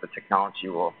think that the technology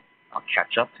will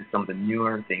catch up to some of the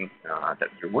newer things that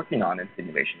you're working on in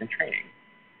simulation and training.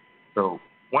 So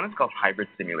one is called hybrid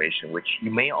simulation, which you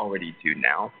may already do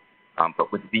now,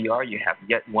 but with VR you have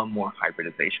yet one more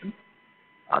hybridization.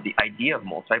 The idea of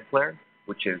multiplayer,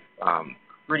 which is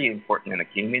pretty important in the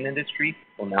gaming industry,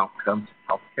 will now come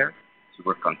to healthcare to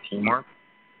work on teamwork.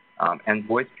 And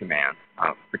voice commands,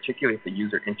 particularly if the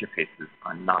user interfaces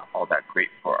are not all that great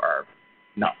for our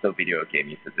not-so-video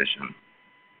gaming physicians.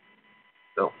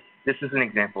 So this is an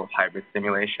example of hybrid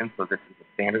simulation. So this is a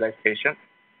standardized patient.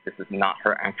 This is not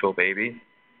her actual baby,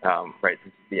 right?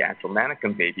 This is the actual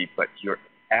mannequin baby, but you're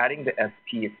adding the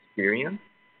SP experience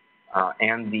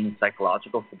and the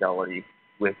psychological fidelity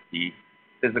with the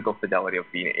physical fidelity of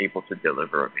being able to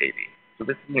deliver a baby. So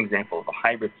this is an example of a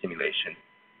hybrid simulation,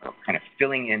 kind of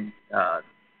filling in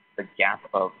the gap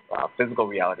of physical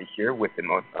reality here with the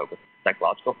with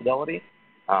psychological fidelity,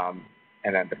 and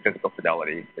then the physical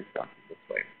fidelity is done this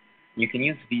way. You can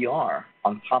use VR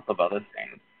on top of other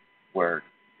things, where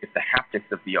if the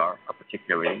haptics of VR are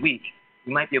particularly weak,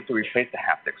 you might be able to replace the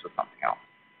haptics with something else.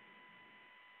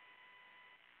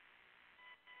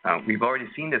 We've already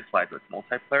seen this slide with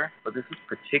multiplayer, but this is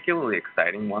particularly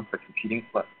exciting once the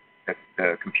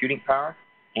computing power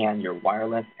and your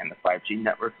wireless and the 5G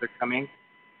networks are coming.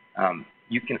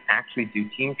 You can actually do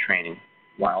team training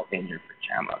while in your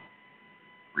pajamas.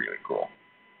 Really cool.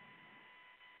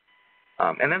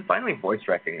 And then finally, voice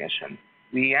recognition.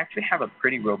 We actually have a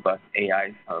pretty robust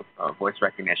AI of voice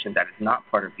recognition that is not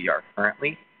part of VR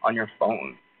currently on your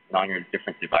phone and on your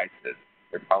different devices.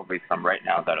 There are probably some right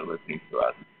now that are listening to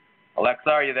us. Alexa,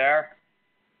 are you there?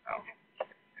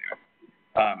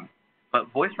 Oh.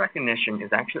 But voice recognition is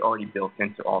actually already built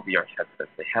into all VR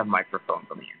headsets. They have microphones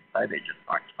on the inside. They just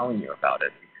aren't telling you about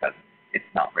it because it's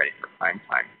not ready for prime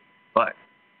time. But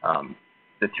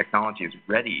the technology is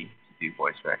ready to do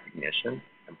voice recognition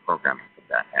and programming to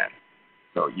that end.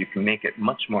 So you can make it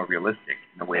much more realistic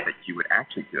in a way that you would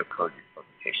actually do a code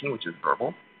representation, which is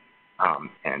verbal,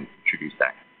 and introduce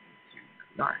that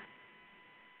to VR.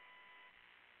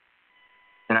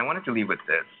 And I wanted to leave with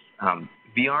this.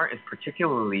 VR is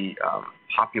particularly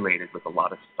populated with a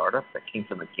lot of startups that came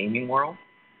from the gaming world,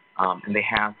 and they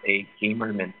have a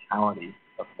gamer mentality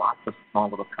of lots of small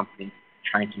little companies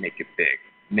trying to make it big.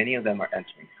 Many of them are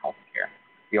entering healthcare.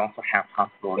 We also have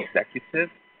hospital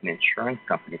executives and insurance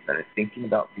companies that are thinking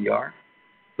about VR.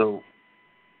 So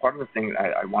part of the thing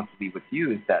I want to leave with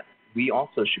you is that we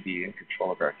also should be in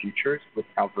control of our futures with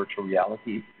how virtual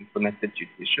reality is implemented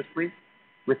judiciously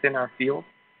within our field.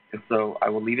 And so I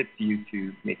will leave it to you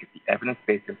to make it the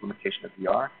evidence-based implementation of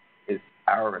VR is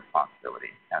our responsibility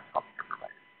as healthcare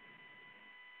providers.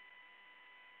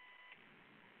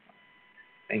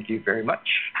 Thank you very much.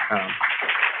 Happy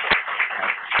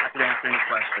to answer any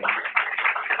questions.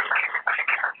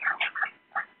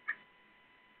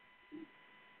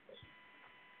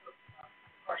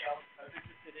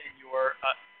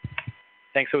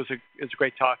 Thanks. It was a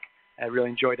great talk. I really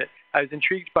enjoyed it. I was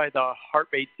intrigued by the heart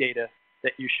rate data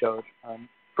that you showed.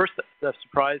 First, the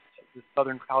surprise, the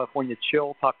Southern California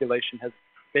chill population has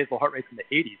basal heart rates in the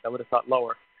 80s. I would have thought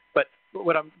lower. But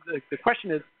the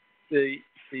question is the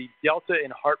delta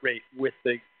in heart rate with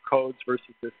the codes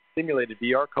versus the simulated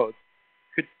VR codes.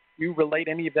 Could you relate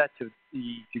any of that to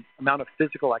the amount of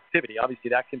physical activity? Obviously,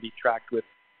 that can be tracked with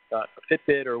a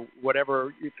Fitbit or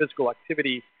whatever physical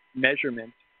activity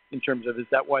measurement. In terms of, is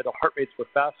that why the heart rates were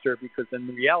faster? Because in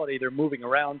reality, they're moving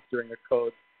around during a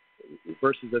code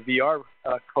versus a VR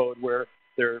code where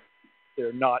they're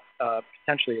not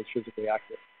potentially as physically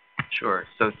active. Sure.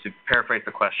 So to paraphrase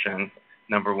the question,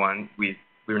 number one,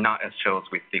 we're not as chill as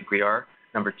we think we are.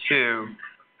 Number two,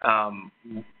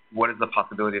 what is the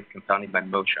possibility of confounding by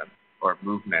motion or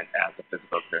movement as a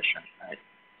physical exertion? Right?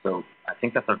 So I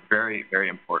think that's a very, very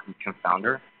important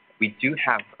confounder. We do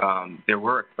have, there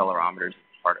were accelerometers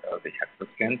part of the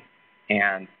Hexoskin,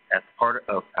 and as part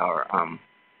of our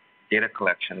data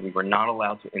collection, we were not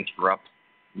allowed to interrupt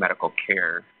medical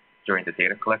care during the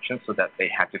data collection so that they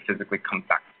had to physically come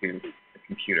back to the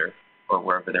computer or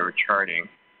wherever they were charting,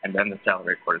 and then the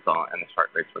salivary cortisol and the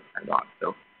heart rates were turned on.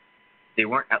 So they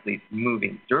weren't at least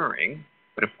moving during,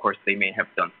 but of course they may have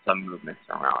done some movements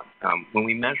around. When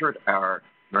we measured our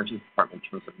emergency department in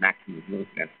terms of maximum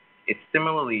movement, it's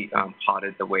similarly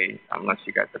plotted the way, unless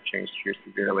you guys have changed here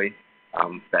severely,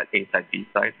 that A side, B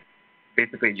side.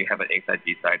 Basically, you have an A side,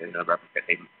 B side, and a replica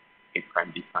A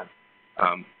prime, B prime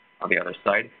on the other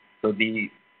side. So the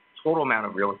total amount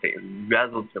of real estate is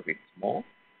relatively small,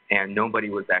 and nobody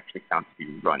was actually found to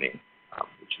be running,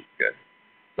 which is good.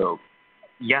 So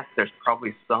yes, there's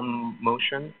probably some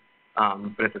motion,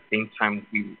 but at the same time,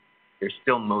 there's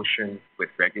still motion with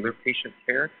regular patient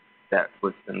care that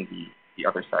was in the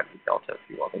other side of the delta, if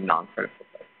you will, the non-critical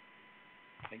side.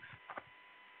 Thanks.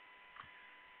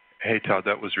 Hey, Todd,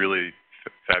 that was really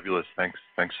fabulous. Thanks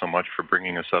so much for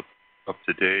bringing us up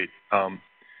to date.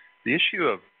 The issue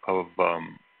of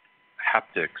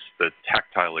haptics, the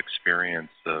tactile experience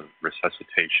of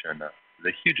resuscitation,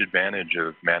 the huge advantage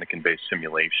of mannequin-based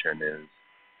simulation is,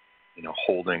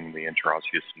 holding the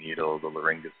intraosseous needle, the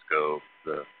laryngoscope,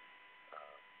 the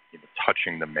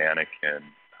touching the mannequin.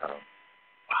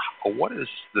 What is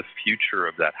the future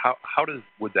of that? How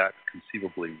would that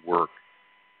conceivably work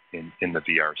in the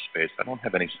VR space? I don't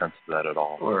have any sense of that at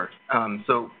all. Sure.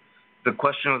 So the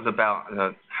question was about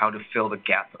how to fill the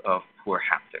gap of poor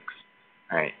haptics,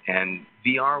 right? And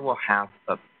VR will have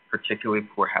a particularly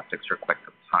poor haptics for quite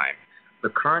some time. The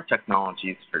current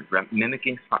technologies for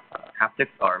mimicking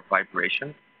haptics are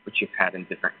vibration, which you've had in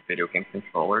different video game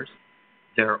controllers.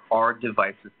 There are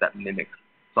devices that mimic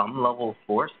some level of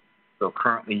force. So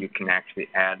currently you can actually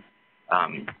add,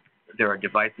 there are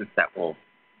devices that will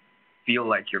feel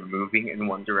like you're moving in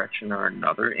one direction or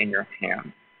another in your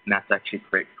hand. And that's actually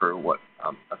great for what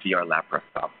a VR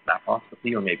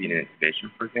laparoscopy or maybe an intubation,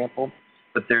 for example.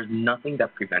 But there's nothing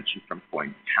that prevents you from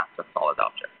going past a solid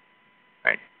object,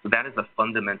 right? So that is a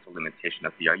fundamental limitation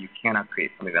of VR. You cannot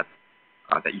create something that's,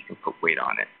 that you can put weight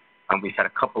on it. We've had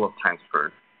a couple of times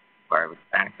where I was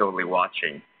anecdotally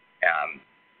watching,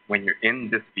 when you're in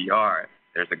this VR,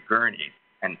 there's a gurney,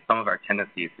 and some of our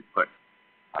tendency is to put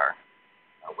our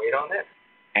weight on it.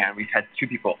 And we've had 2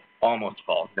 people almost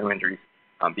fall, no injuries,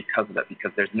 because of that,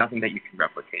 because there's nothing that you can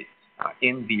replicate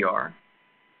in VR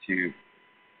to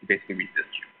basically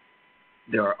resist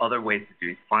you. There are other ways to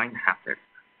do fine haptics,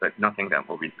 but nothing that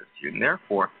will resist you. And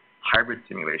therefore, hybrid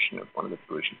simulation is one of the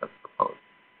solutions that's proposed.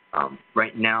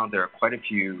 Right now, there are quite a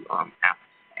few apps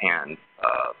and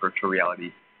virtual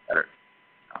reality that are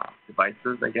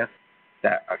devices, I guess,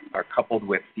 that are coupled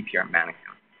with CPR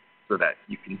mannequins so that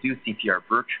you can do CPR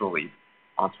virtually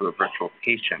onto a virtual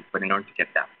patient, but in order to get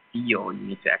that feel, you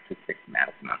need to actually stick the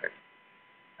mannequin on it.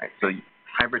 Right? So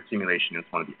hybrid simulation is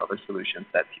one of the other solutions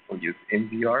that people use in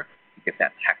VR to get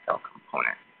that tactile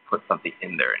component. Put something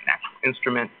in there, an actual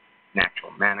instrument, an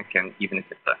actual mannequin, even if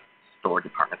it's a store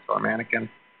department store mannequin,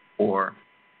 or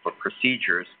for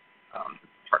procedures,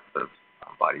 parts of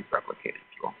bodies replicated,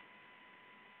 if you will.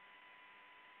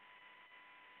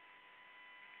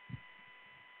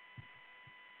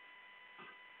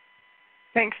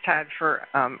 Thanks, Todd, for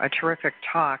a terrific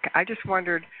talk. I just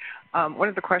wondered, one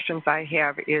of the questions I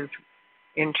have is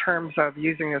in terms of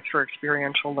using this for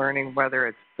experiential learning, whether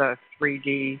it's the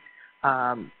 3D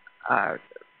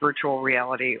virtual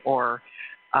reality or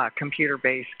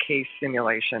computer-based case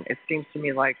simulation. It seems to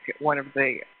me like one of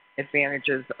the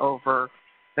advantages over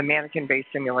the mannequin-based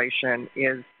simulation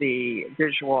is the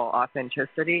visual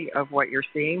authenticity of what you're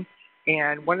seeing.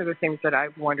 And one of the things that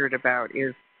I've wondered about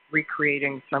is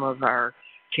recreating some of our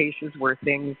cases where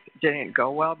things didn't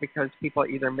go well because people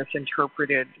either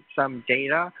misinterpreted some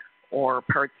data or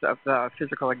parts of the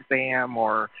physical exam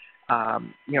or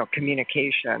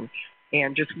communication.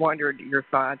 And just wondered your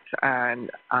thoughts on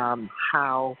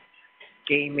how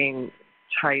gaming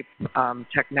type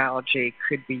technology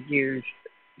could be used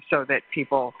so that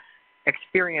people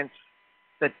experience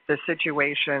the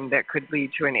situation that could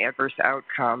lead to an adverse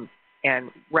outcome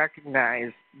and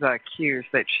recognize the cues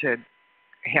that should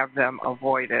have them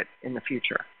avoid it in the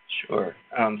future. Sure.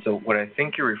 So what I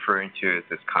think you're referring to is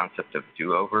this concept of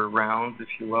do-over rounds, if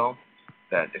you will,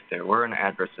 that if there were an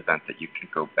adverse event that you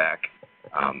could go back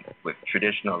with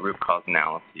traditional root cause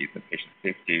analyses and patient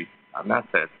safety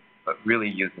methods, but really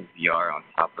using VR on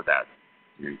top of that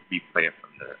to replay it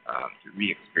from to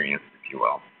re-experience, if you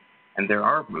will. And there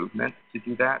are movements to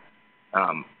do that.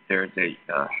 There's a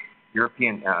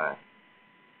European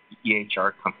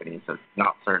EHR company, so it's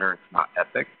not Cerner, it's not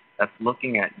Epic, that's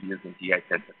looking at using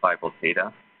de-identifiable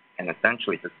data and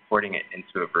essentially just porting it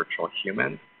into a virtual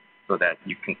human so that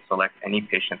you can select any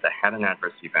patient that had an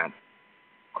adverse event,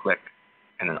 click,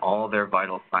 and then all their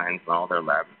vital signs and all their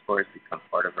laboratories become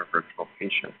part of a virtual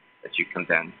patient that you can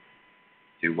then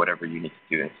do whatever you need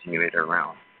to do and simulate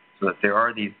around. So that there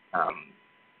are these,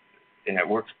 and it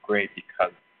works great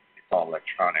because it's all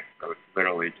electronic, so it's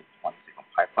literally just one single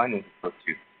pipeline as opposed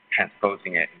to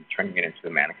transposing it and turning it into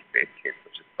a mannequin-based case,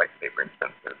 which is quite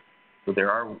labor-intensive. So there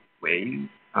are ways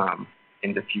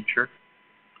in the future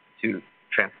to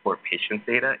transport patient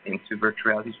data into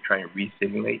virtual reality to try and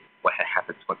re-simulate what had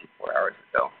happened 24 hours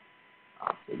ago.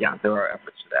 So yeah, there are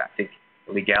efforts to that. I think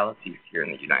the legalities here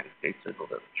in the United States are a little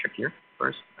bit trickier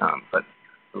first, but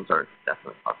those are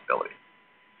definitely possibilities.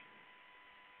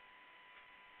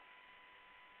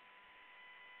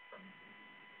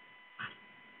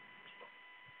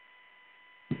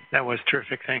 That was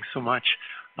terrific. Thanks so much.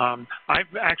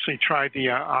 I've actually tried the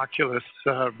Oculus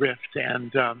Rift,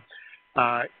 and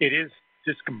it is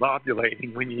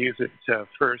discombobulating when you use it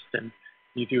first, and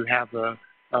you do have a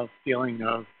feeling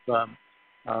of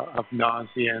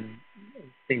nausea and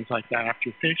things like that after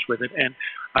you're finished with it. And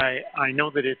I know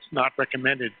that it's not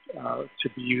recommended to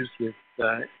be used with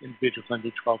individuals under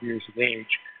 12 years of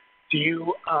age. Do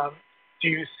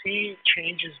you see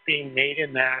changes being made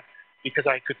in that? Because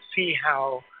I could see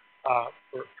how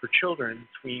for children,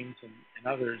 tweens, and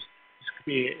others, this could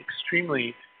be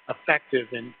extremely effective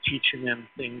in teaching them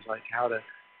things like how to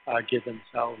give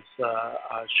themselves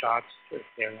shots if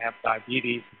they have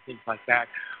diabetes and things like that.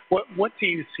 What do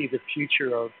you see the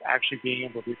future of actually being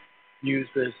able to use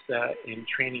this in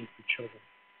training for children?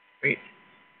 Great.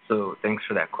 So thanks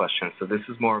for that question. So this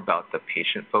is more about the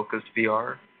patient-focused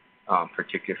VR,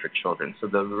 particularly for children. So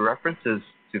the references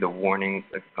to the warnings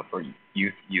for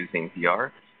youth using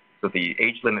VR. So the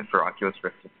age limit for Oculus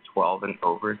Rift is 12 and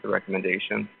over is the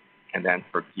recommendation. And then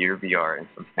for Gear VR and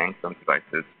some Samsung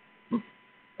devices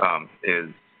is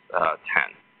 10.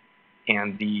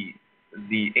 And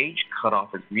the age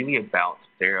cutoff is really about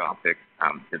stereotypic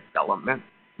development.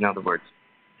 In other words,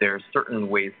 there are certain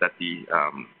ways that the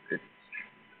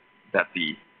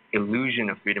illusion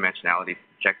of three-dimensionality is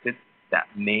projected that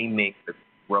may make the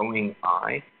growing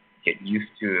eye get used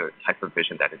to a type of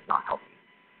vision that is not healthy.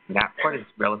 And that part is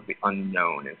relatively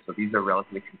unknown, and so these are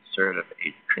relatively conservative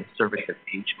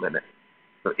age limits.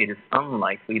 So it is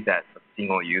unlikely that a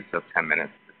single use of 10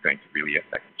 minutes is going to really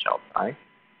affect the child's eye.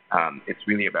 It's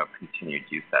really about continued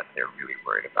use that they're really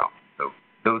worried about. So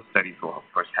those studies will, of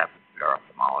course, happen through our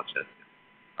ophthalmologists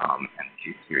and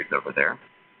case series over there.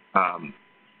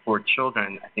 For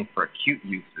children, I think for acute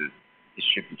uses, it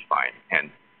should be fine.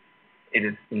 And it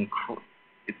is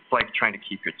it's like trying to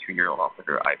keep your 2-year-old off of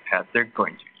their iPad. They're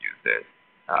going to use it.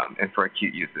 And for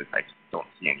acute uses, I just don't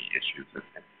see any issues with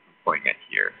employing it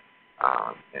here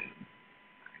in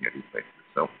any of these places.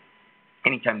 So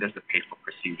anytime there's a painful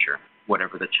procedure,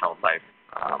 whatever the child life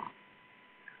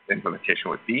implementation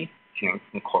would be, can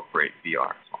incorporate VR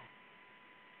as well.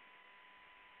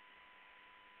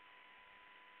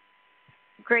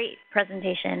 Great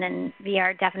presentation, and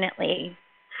VR definitely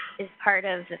is part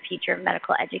of the future of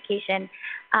medical education.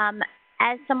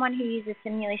 As someone who uses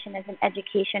simulation as an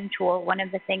education tool, one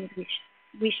of the things we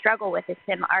we struggle with is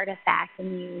sim artifacts,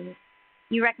 and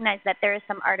you recognize that there is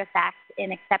some artifacts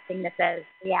in accepting this as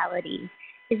reality.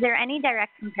 Is there any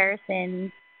direct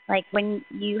comparison, like when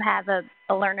you have a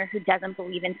learner who doesn't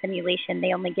believe in simulation,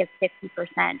 they only give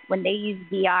 50%. When they use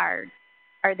VR,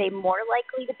 are they more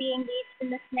likely to be engaged in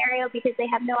this scenario because they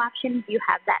have no option? Do you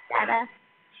have that data?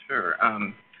 Sure.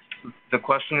 The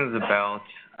question is about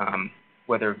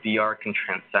whether VR can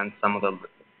transcend some of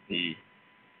the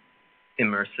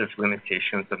immersive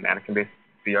limitations of mannequin-based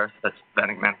VR,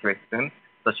 mannequin-based sim,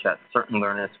 such that certain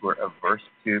learners who are averse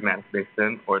to mannequin-based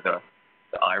sim or the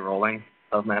eye rolling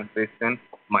of mannequin-based sim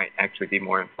might actually be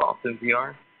more involved in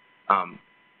VR.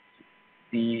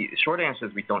 The short answer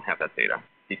is we don't have that data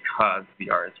because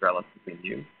VR is relatively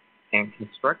new. And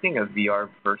constructing a VR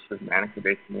versus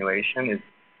mannequin-based simulation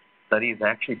study is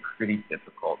actually pretty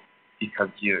difficult because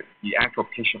the actual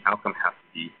patient outcome has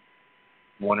to be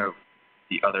one of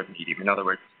the other medium. In other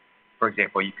words, for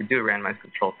example, you could do a randomized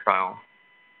controlled trial,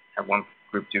 have one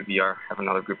group do VR, have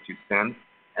another group do sim,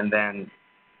 and then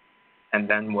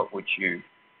what would you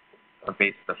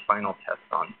base the final test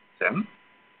on, sim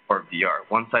or VR?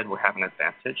 One side will have an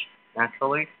advantage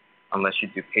naturally, unless you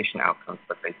do patient outcomes,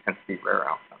 but they tend to be rare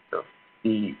outcomes. So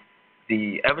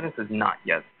the evidence is not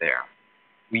yet there.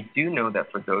 We do know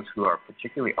that for those who are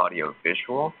particularly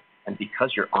audio-visual, and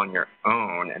because you're on your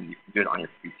own and you can do it on your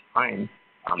free time,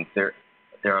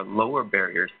 there are lower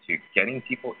barriers to getting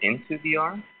people into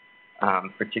VR,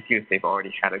 particularly if they've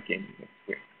already had a gaming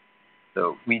experience.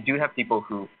 So we do have people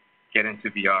who get into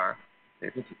VR, say,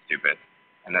 this is stupid,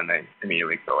 and then they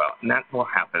immediately go out. And that will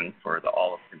happen for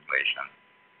all of simulation.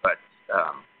 But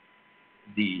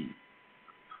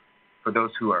for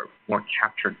those who are more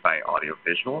captured by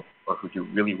audio-visual or who do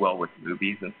really well with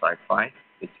movies and sci-fi,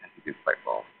 they tend to do quite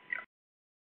well.